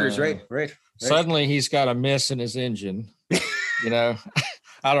team orders? Right. Suddenly he's got a miss in his engine. I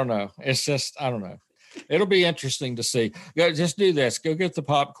don't know. It's just, I don't know. It'll be interesting to see. Just do this. Go get the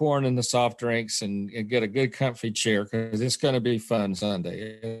popcorn and the soft drinks and get a good comfy chair, because it's going to be fun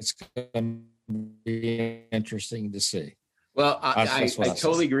Sunday. It's going to be interesting to see. Well, I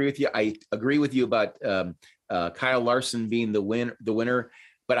totally agree with you. I agree with you about Kyle Larson being the winner.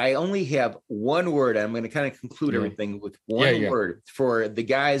 But I only have one word. I'm going to kind of conclude everything with one word for the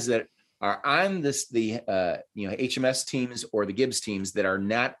guys that are on the HMS teams or the Gibbs teams that are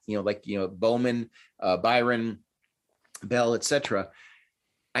not, Bowman, Byron, Bell, etc.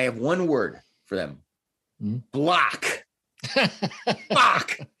 I have one word for them: block.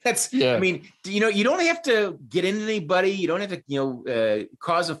 Block. That's. I mean, you don't have to get into anybody. You don't have to,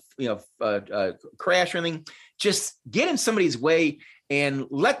 cause a crash or anything. Just get in somebody's way and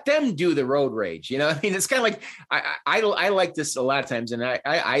let them do the road rage. I mean, it's kind of like, I like this a lot of times, and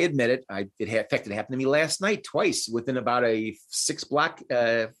I admit it. In fact, it happened to me last night twice within about a 6-block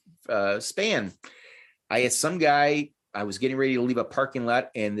span. I had some guy, I was getting ready to leave a parking lot,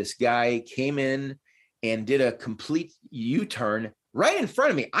 and this guy came in and did a complete U-turn right in front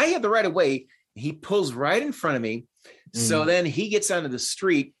of me. I had the right of way. He pulls right in front of me. So then he gets onto the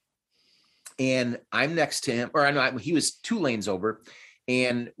street, and I'm next to him, or he was 2 lanes over,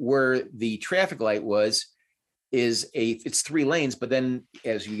 and where the traffic light it's 3 lanes, but then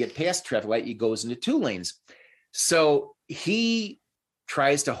as you get past the traffic light, it goes into 2 lanes. So he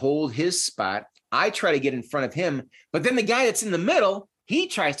tries to hold his spot. I try to get in front of him, but then the guy that's in the middle, he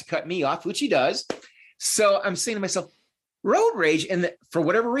tries to cut me off, which he does. So I'm saying to myself, road rage. And for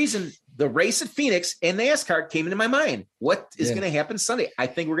whatever reason, the race at Phoenix and NASCAR came into my mind. What is going to happen Sunday? I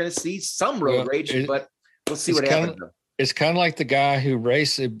think we're going to see some road rage, but we'll see what happens. It's kind of like the guy who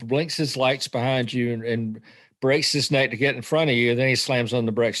blinks his lights behind you and breaks his neck to get in front of you, and then he slams on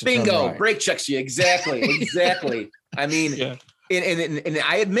the brakes. Bingo, right. Brake checks you. Exactly. I mean, and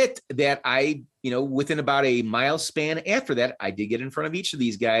I admit that within about a mile span after that, I did get in front of each of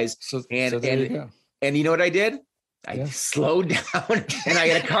these guys. And you know what I did? I slowed down, and I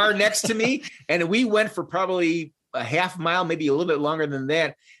had a car next to me, and we went for probably a half mile, maybe a little bit longer than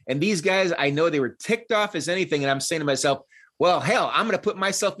that. And these guys, I know they were ticked off as anything. And I'm saying to myself, well, hell, I'm going to put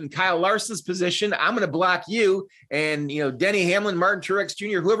myself in Kyle Larson's position. I'm going to block you. And, Denny Hamlin, Martin Truex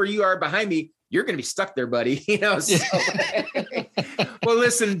Jr., whoever you are behind me, you're going to be stuck there, buddy. So. Well,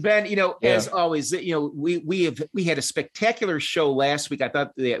 listen, Ben, as always, we had a spectacular show last week. I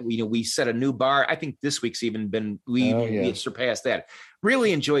thought that, we set a new bar. I think this week's even been, we surpassed that.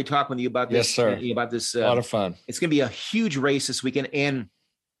 Really enjoyed talking with you about this. Yes, sir. About this. A lot of fun. It's going to be a huge race this weekend. And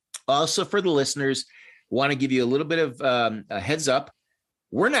also for the listeners, want to give you a little bit of a heads up.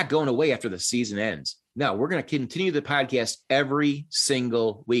 We're not going away after the season ends. No, we're going to continue the podcast every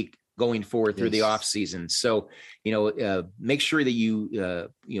single week going forward through the off season. So, make sure that you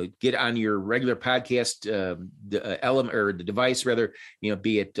get on your regular podcast element or the device, rather,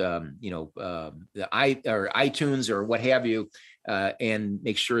 be it the iTunes or what have you, and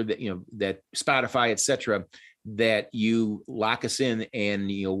make sure that that Spotify, etc., that you lock us in, and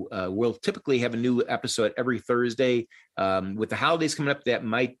we'll typically have a new episode every Thursday. With the holidays coming up, that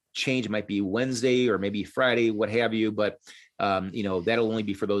might change. It might be Wednesday or maybe Friday, what have you, but that'll only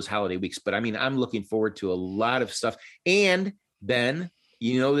be for those holiday weeks. But I mean, I'm looking forward to a lot of stuff. And Ben,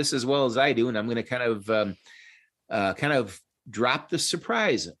 you know this as well as I do, and I'm going to kind of drop the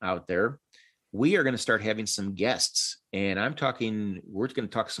surprise out there. We are going to start having some guests, and we're going to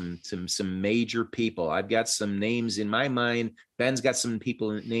talk some major people. I've got some names in my mind. Ben's got some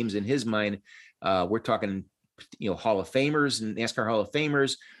names in his mind. We're talking, Hall of Famers and NASCAR Hall of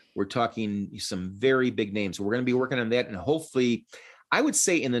Famers. We're talking some very big names. We're going to be working on that. And hopefully, I would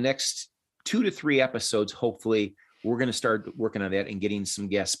say in the next 2 to 3 episodes, hopefully we're going to start working on that and getting some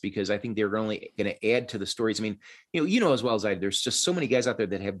guests, because I think they're only going to add to the stories. I mean, as well as I, there's just so many guys out there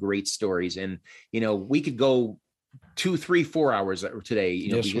that have great stories, and, we could go 2, 3, 4 hours today,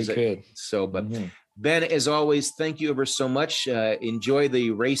 yes, we could. But Ben, as always, thank you ever so much. Enjoy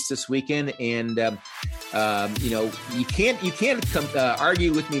the race this weekend, and you can't come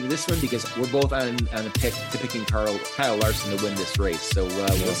argue with me to this one, because we're both on picking Kyle Larson to win this race. So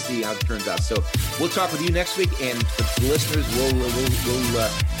we'll see how it turns out. So we'll talk with you next week, and for the listeners, we'll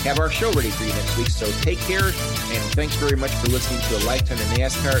have our show ready for you next week. So take care, and thanks very much for listening to A Lifetime in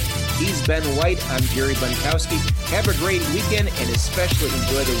NASCAR. He's Ben White. I'm Jerry Bonkowski. Have a great weekend, and especially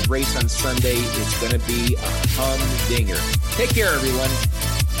enjoy the race on Sunday. It's going to be a humdinger. Take care, everyone.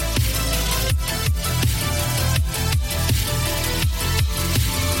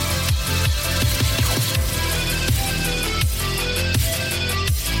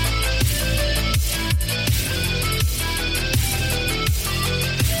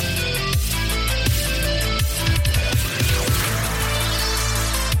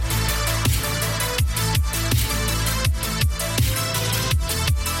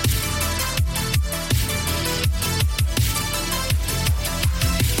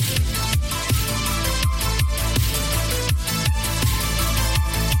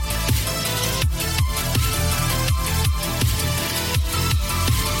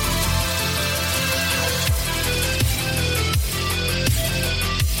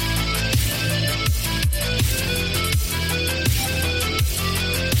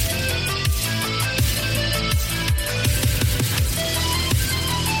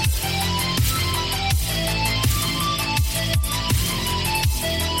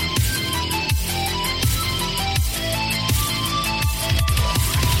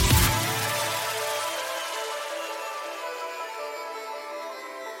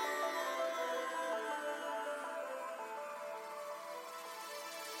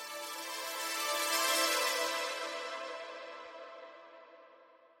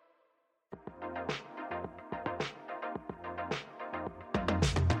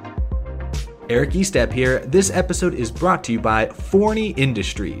 Eric Estep here. This episode is brought to you by Forney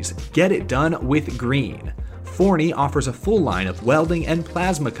Industries. Get it done with green. Forney offers a full line of welding and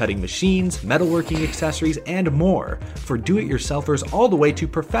plasma cutting machines, metalworking accessories, and more. For do-it-yourselfers all the way to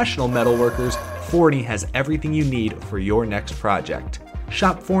professional metalworkers, Forney has everything you need for your next project.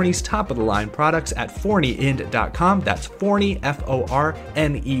 Shop Forney's top-of-the-line products at forneyInd.com. That's Forney,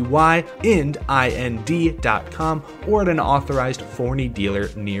 Forney, Ind.com, or at an authorized Forney dealer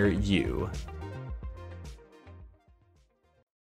near you.